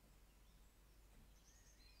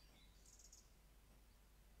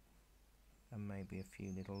 And maybe a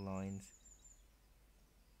few little lines.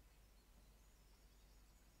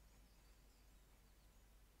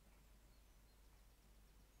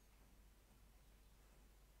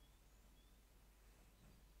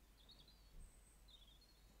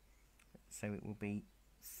 So it will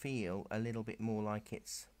feel a little bit more like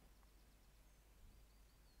it's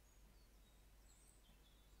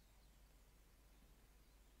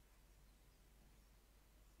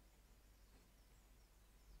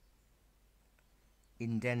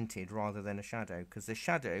indented rather than a shadow, because the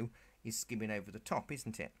shadow is skimming over the top,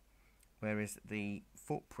 isn't it? Whereas the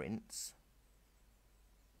footprints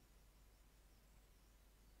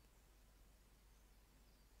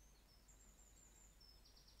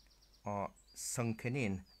are sunken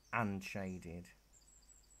in and shaded.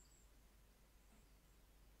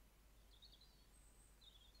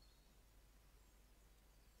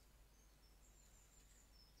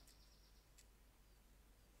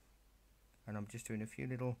 I'm just doing a few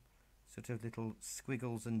little sort of little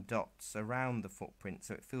squiggles and dots around the footprint,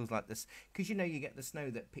 so it feels like this, because you know you get the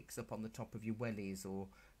snow that picks up on the top of your wellies, or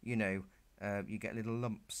you know, you get little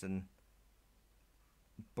lumps and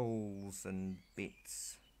balls and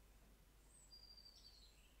bits.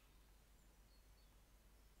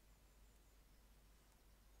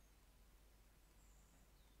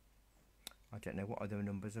 I don't know what other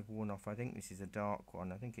numbers have worn off. I think this is a dark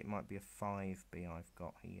one. I think it might be a 5B I've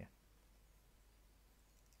got here.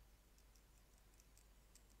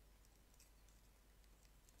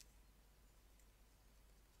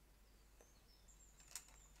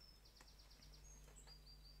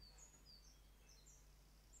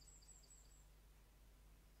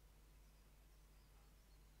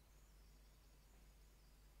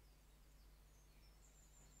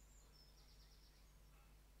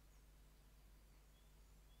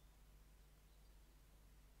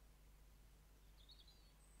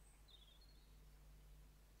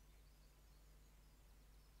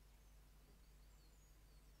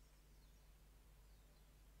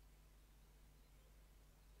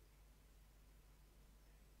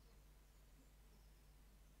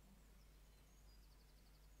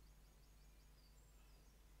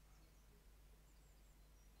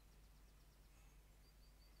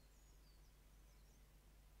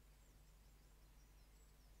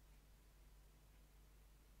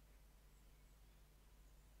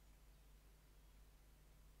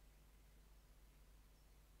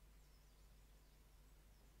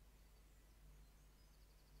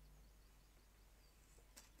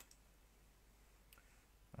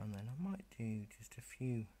 And then I might do just a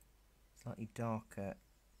few slightly darker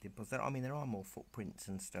dimples. I mean, there are more footprints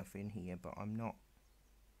and stuff in here, but I'm not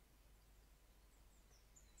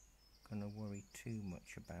going to worry too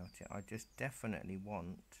much about it. I just definitely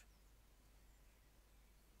want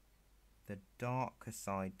the darker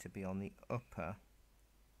side to be on the upper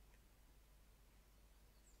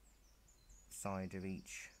side of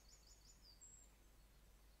each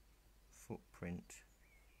footprint,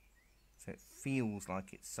 so it feels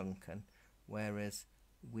like it's sunken, whereas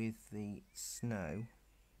with the snow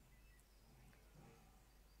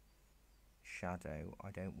shadow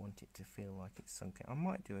I don't want it to feel like it's sunken. I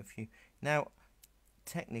might do a few. Now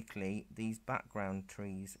technically these background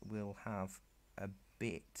trees will have a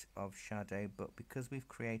bit of shadow, but because we've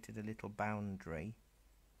created a little boundary,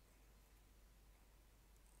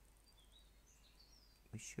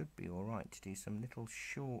 we should be alright to do some little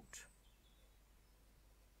short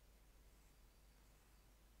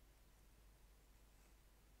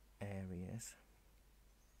areas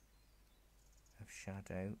of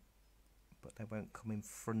shadow, but they won't come in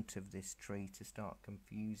front of this tree to start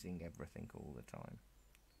confusing everything all the time.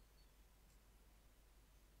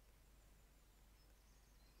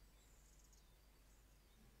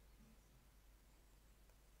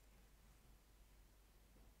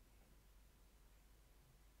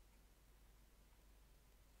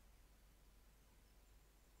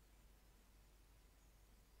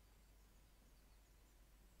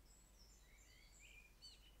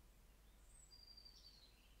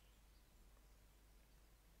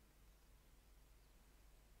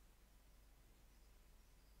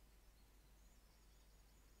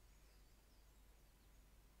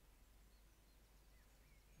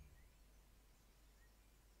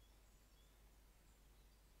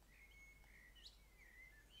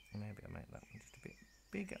 Maybe I'll make that one just a bit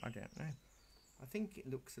bigger, I don't know. I think it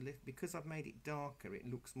looks a little, because I've made it darker, it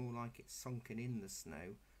looks more like it's sunken in the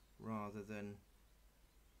snow rather than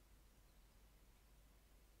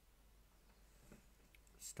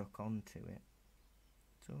stuck onto it.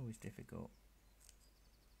 It's always difficult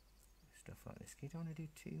with stuff like this. You don't want to do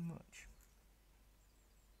too much.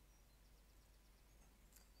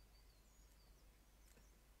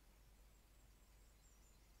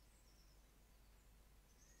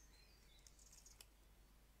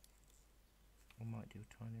 I might do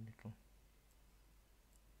a tiny little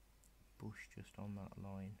bush just on that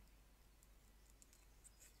line.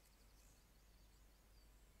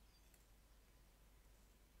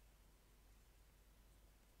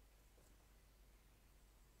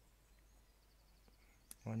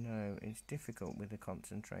 I know, it's difficult with the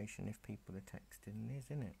concentration if people are texting,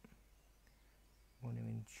 isn't it? I want to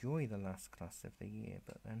enjoy the last class of the year,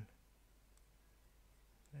 but then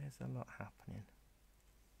there's a lot happening.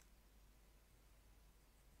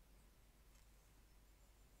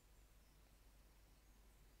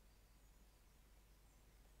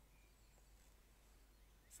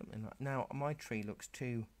 Something like, now my tree looks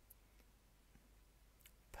too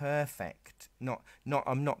perfect.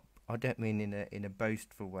 I don't mean in a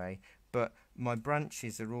boastful way, but my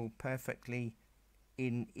branches are all perfectly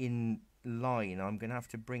in line, I'm going to have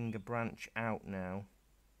to bring a branch out now.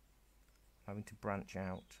 Having to branch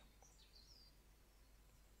out.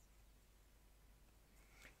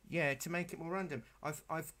 Yeah, to make it more random.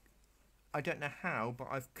 I don't know how, but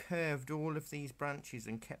I've curved all of these branches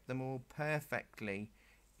and kept them all perfectly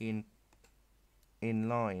in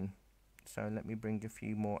line. So let me bring a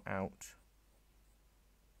few more out.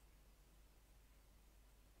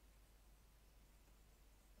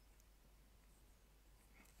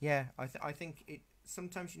 Yeah, I think it.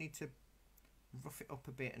 Sometimes you need to rough it up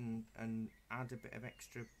a bit and add a bit of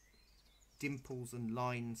extra dimples and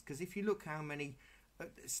lines, because if you look how many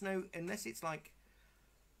snow, unless it's like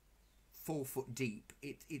 4 foot deep,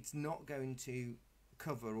 it's not going to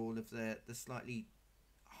cover all of the slightly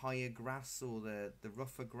higher grass or the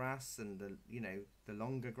rougher grass and the the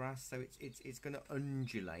longer grass, so it's going to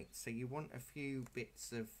undulate, so you want a few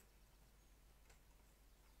bits of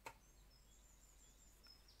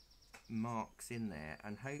marks in there,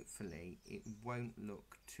 and hopefully it won't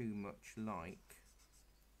look too much like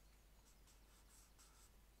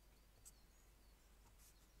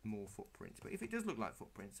more footprints. But if it does look like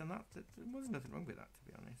footprints, then there was nothing wrong with that, to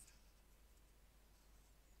be honest.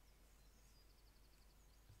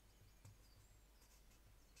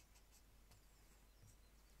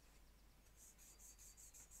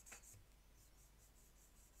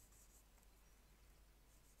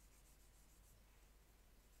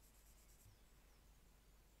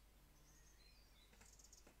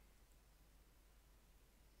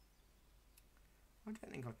 I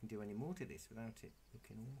don't think I can do any more to this without it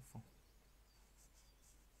looking awful.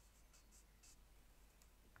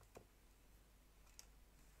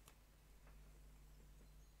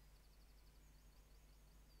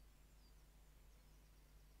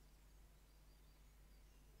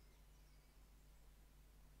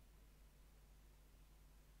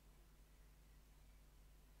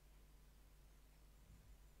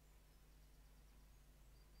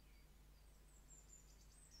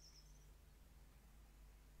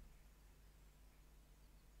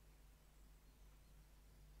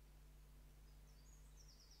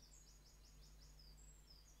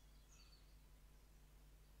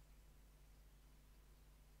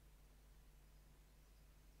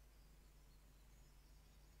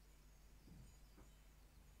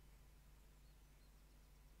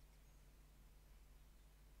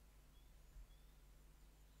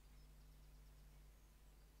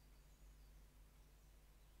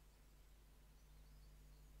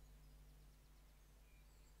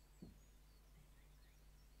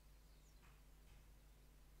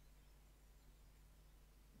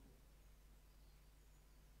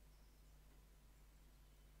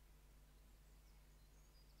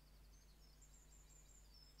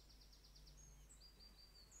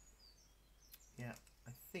 Yeah,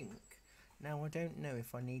 I think now I don't know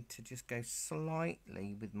if I need to just go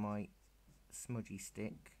slightly with my smudgy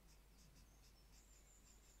stick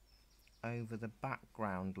over the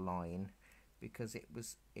background line, because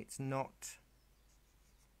it's not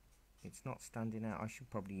standing out. I should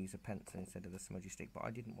probably use a pencil instead of the smudgy stick, but I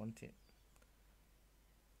didn't want it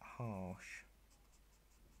harsh.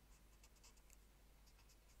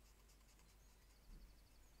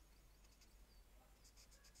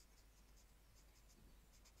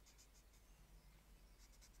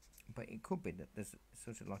 But it could be that there's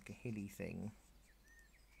sort of like a hilly thing.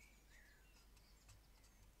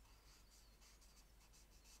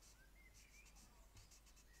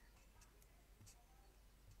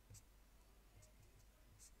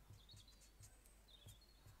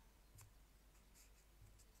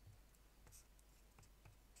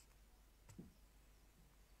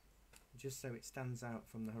 Just so it stands out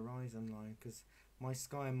from the horizon line, because my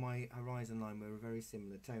sky and my horizon line were a very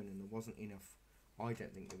similar tone, and there wasn't enough. I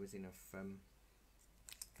don't think there was enough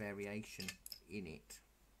variation in it.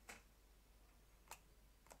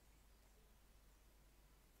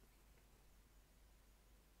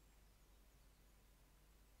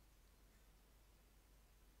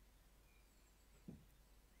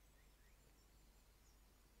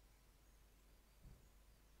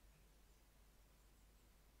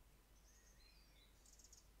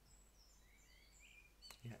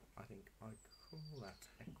 Yeah, I think I'd call that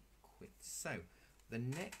a quit. So, the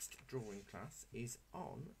next drawing class is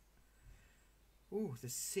on the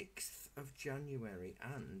 6th of January,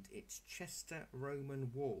 and it's Chester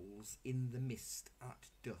Roman walls in the mist at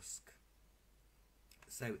dusk.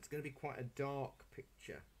 So it's going to be quite a dark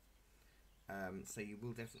picture. So you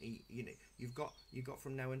will definitely, you've got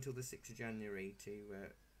from now until the 6th of January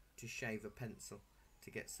to shave a pencil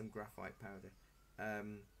to get some graphite powder,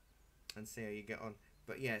 and see how you get on.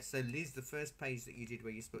 But yeah, so Liz, the first page that you did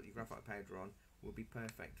where you put your graphite powder on, will be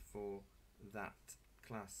perfect for that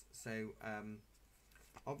class. So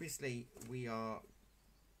obviously we are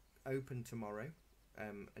open tomorrow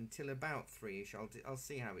until about 3ish. I'll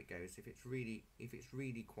see how it goes. If it's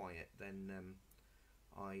really quiet, then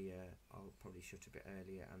I'll probably shut a bit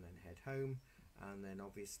earlier and then head home. And then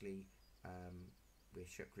obviously we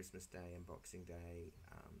shut Christmas Day and Boxing Day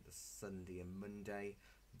and the Sunday and Monday.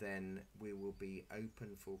 Then we will be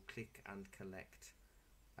open for click and collect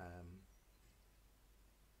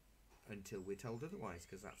until we're told otherwise,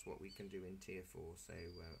 because that's what we can do in tier 4. So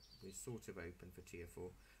we're sort of open for tier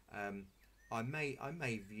 4. I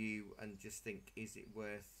may view and just think, is it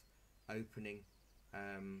worth opening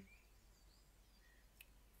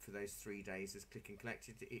for those 3 days as click and collect?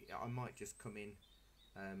 I might just come in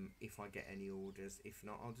if I get any orders. If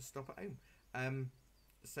not, I'll just stop at home.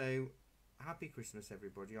 So happy Christmas,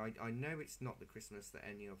 everybody. I know it's not the Christmas that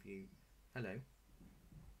any of you... Hello?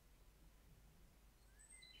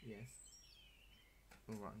 Yes?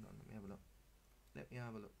 Alright, hang on, let me have a look. Let me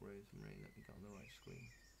have a look, Rosemary. Let me get on the right screen.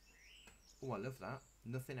 Oh, I love that.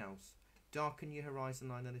 Nothing else. Darken your horizon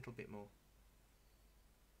line a little bit more.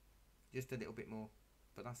 Just a little bit more.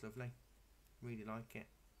 But that's lovely. Really like it.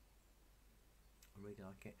 I really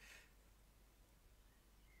like it.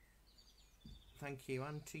 Thank you,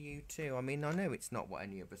 and to you too. I mean, I know it's not what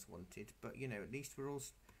any of us wanted, but you know, at least we're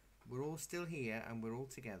all still here and we're all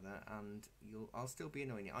together, and I'll still be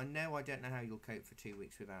annoying you. I know I don't know how you'll cope for 2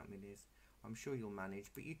 weeks without me, Liz. I'm sure you'll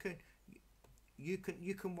manage, but you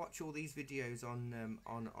can watch all these videos on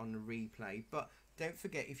replay. But don't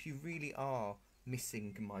forget, if you really are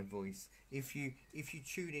missing my voice, if you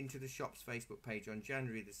tune into the shop's Facebook page on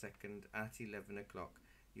January the 2nd at 11 o'clock,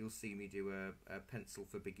 you'll see me do a pencil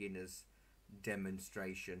for beginners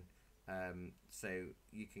demonstration, so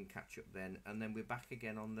you can catch up then. And then we're back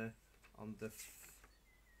again on the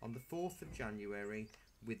 4th of January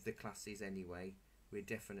with the classes anyway. We're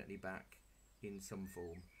definitely back in some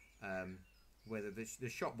form. Whether the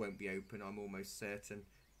shop won't be open, I'm almost certain,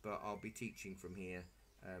 but I'll be teaching from here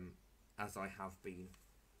as I have been,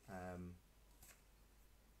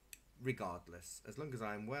 regardless. As long as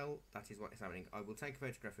I am well, that is what is happening. I will take a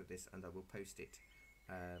photograph of this and I will post it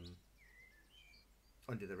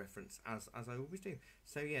under the reference as I always do.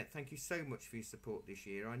 So yeah, thank you so much for your support this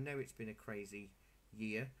year. I know it's been a crazy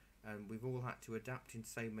year and we've all had to adapt in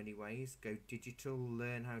so many ways. Go digital,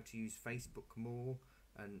 learn how to use Facebook more,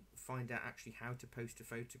 and find out actually how to post a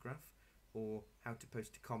photograph, or how to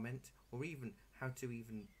post a comment, or even how to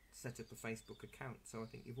set up a Facebook account. So I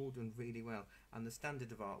think you've all done really well, and the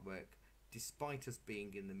standard of artwork, despite us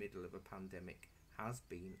being in the middle of a pandemic, has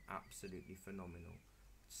been absolutely phenomenal.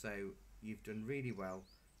 So you've done really well,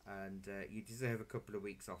 and you deserve a couple of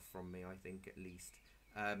weeks off from me, I think, at least.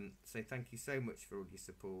 So thank you so much for all your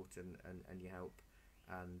support and your help,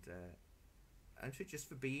 and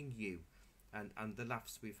for being you, and the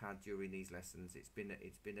laughs we've had during these lessons. It's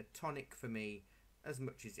been a tonic for me as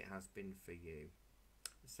much as it has been for you.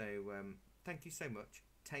 So thank you so much.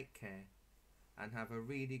 Take care and have a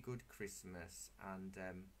really good Christmas, and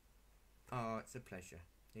it's a pleasure.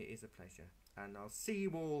 It is a pleasure, and I'll see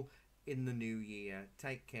you all in the new year.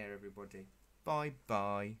 Take care, everybody. Bye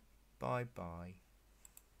bye. Bye bye.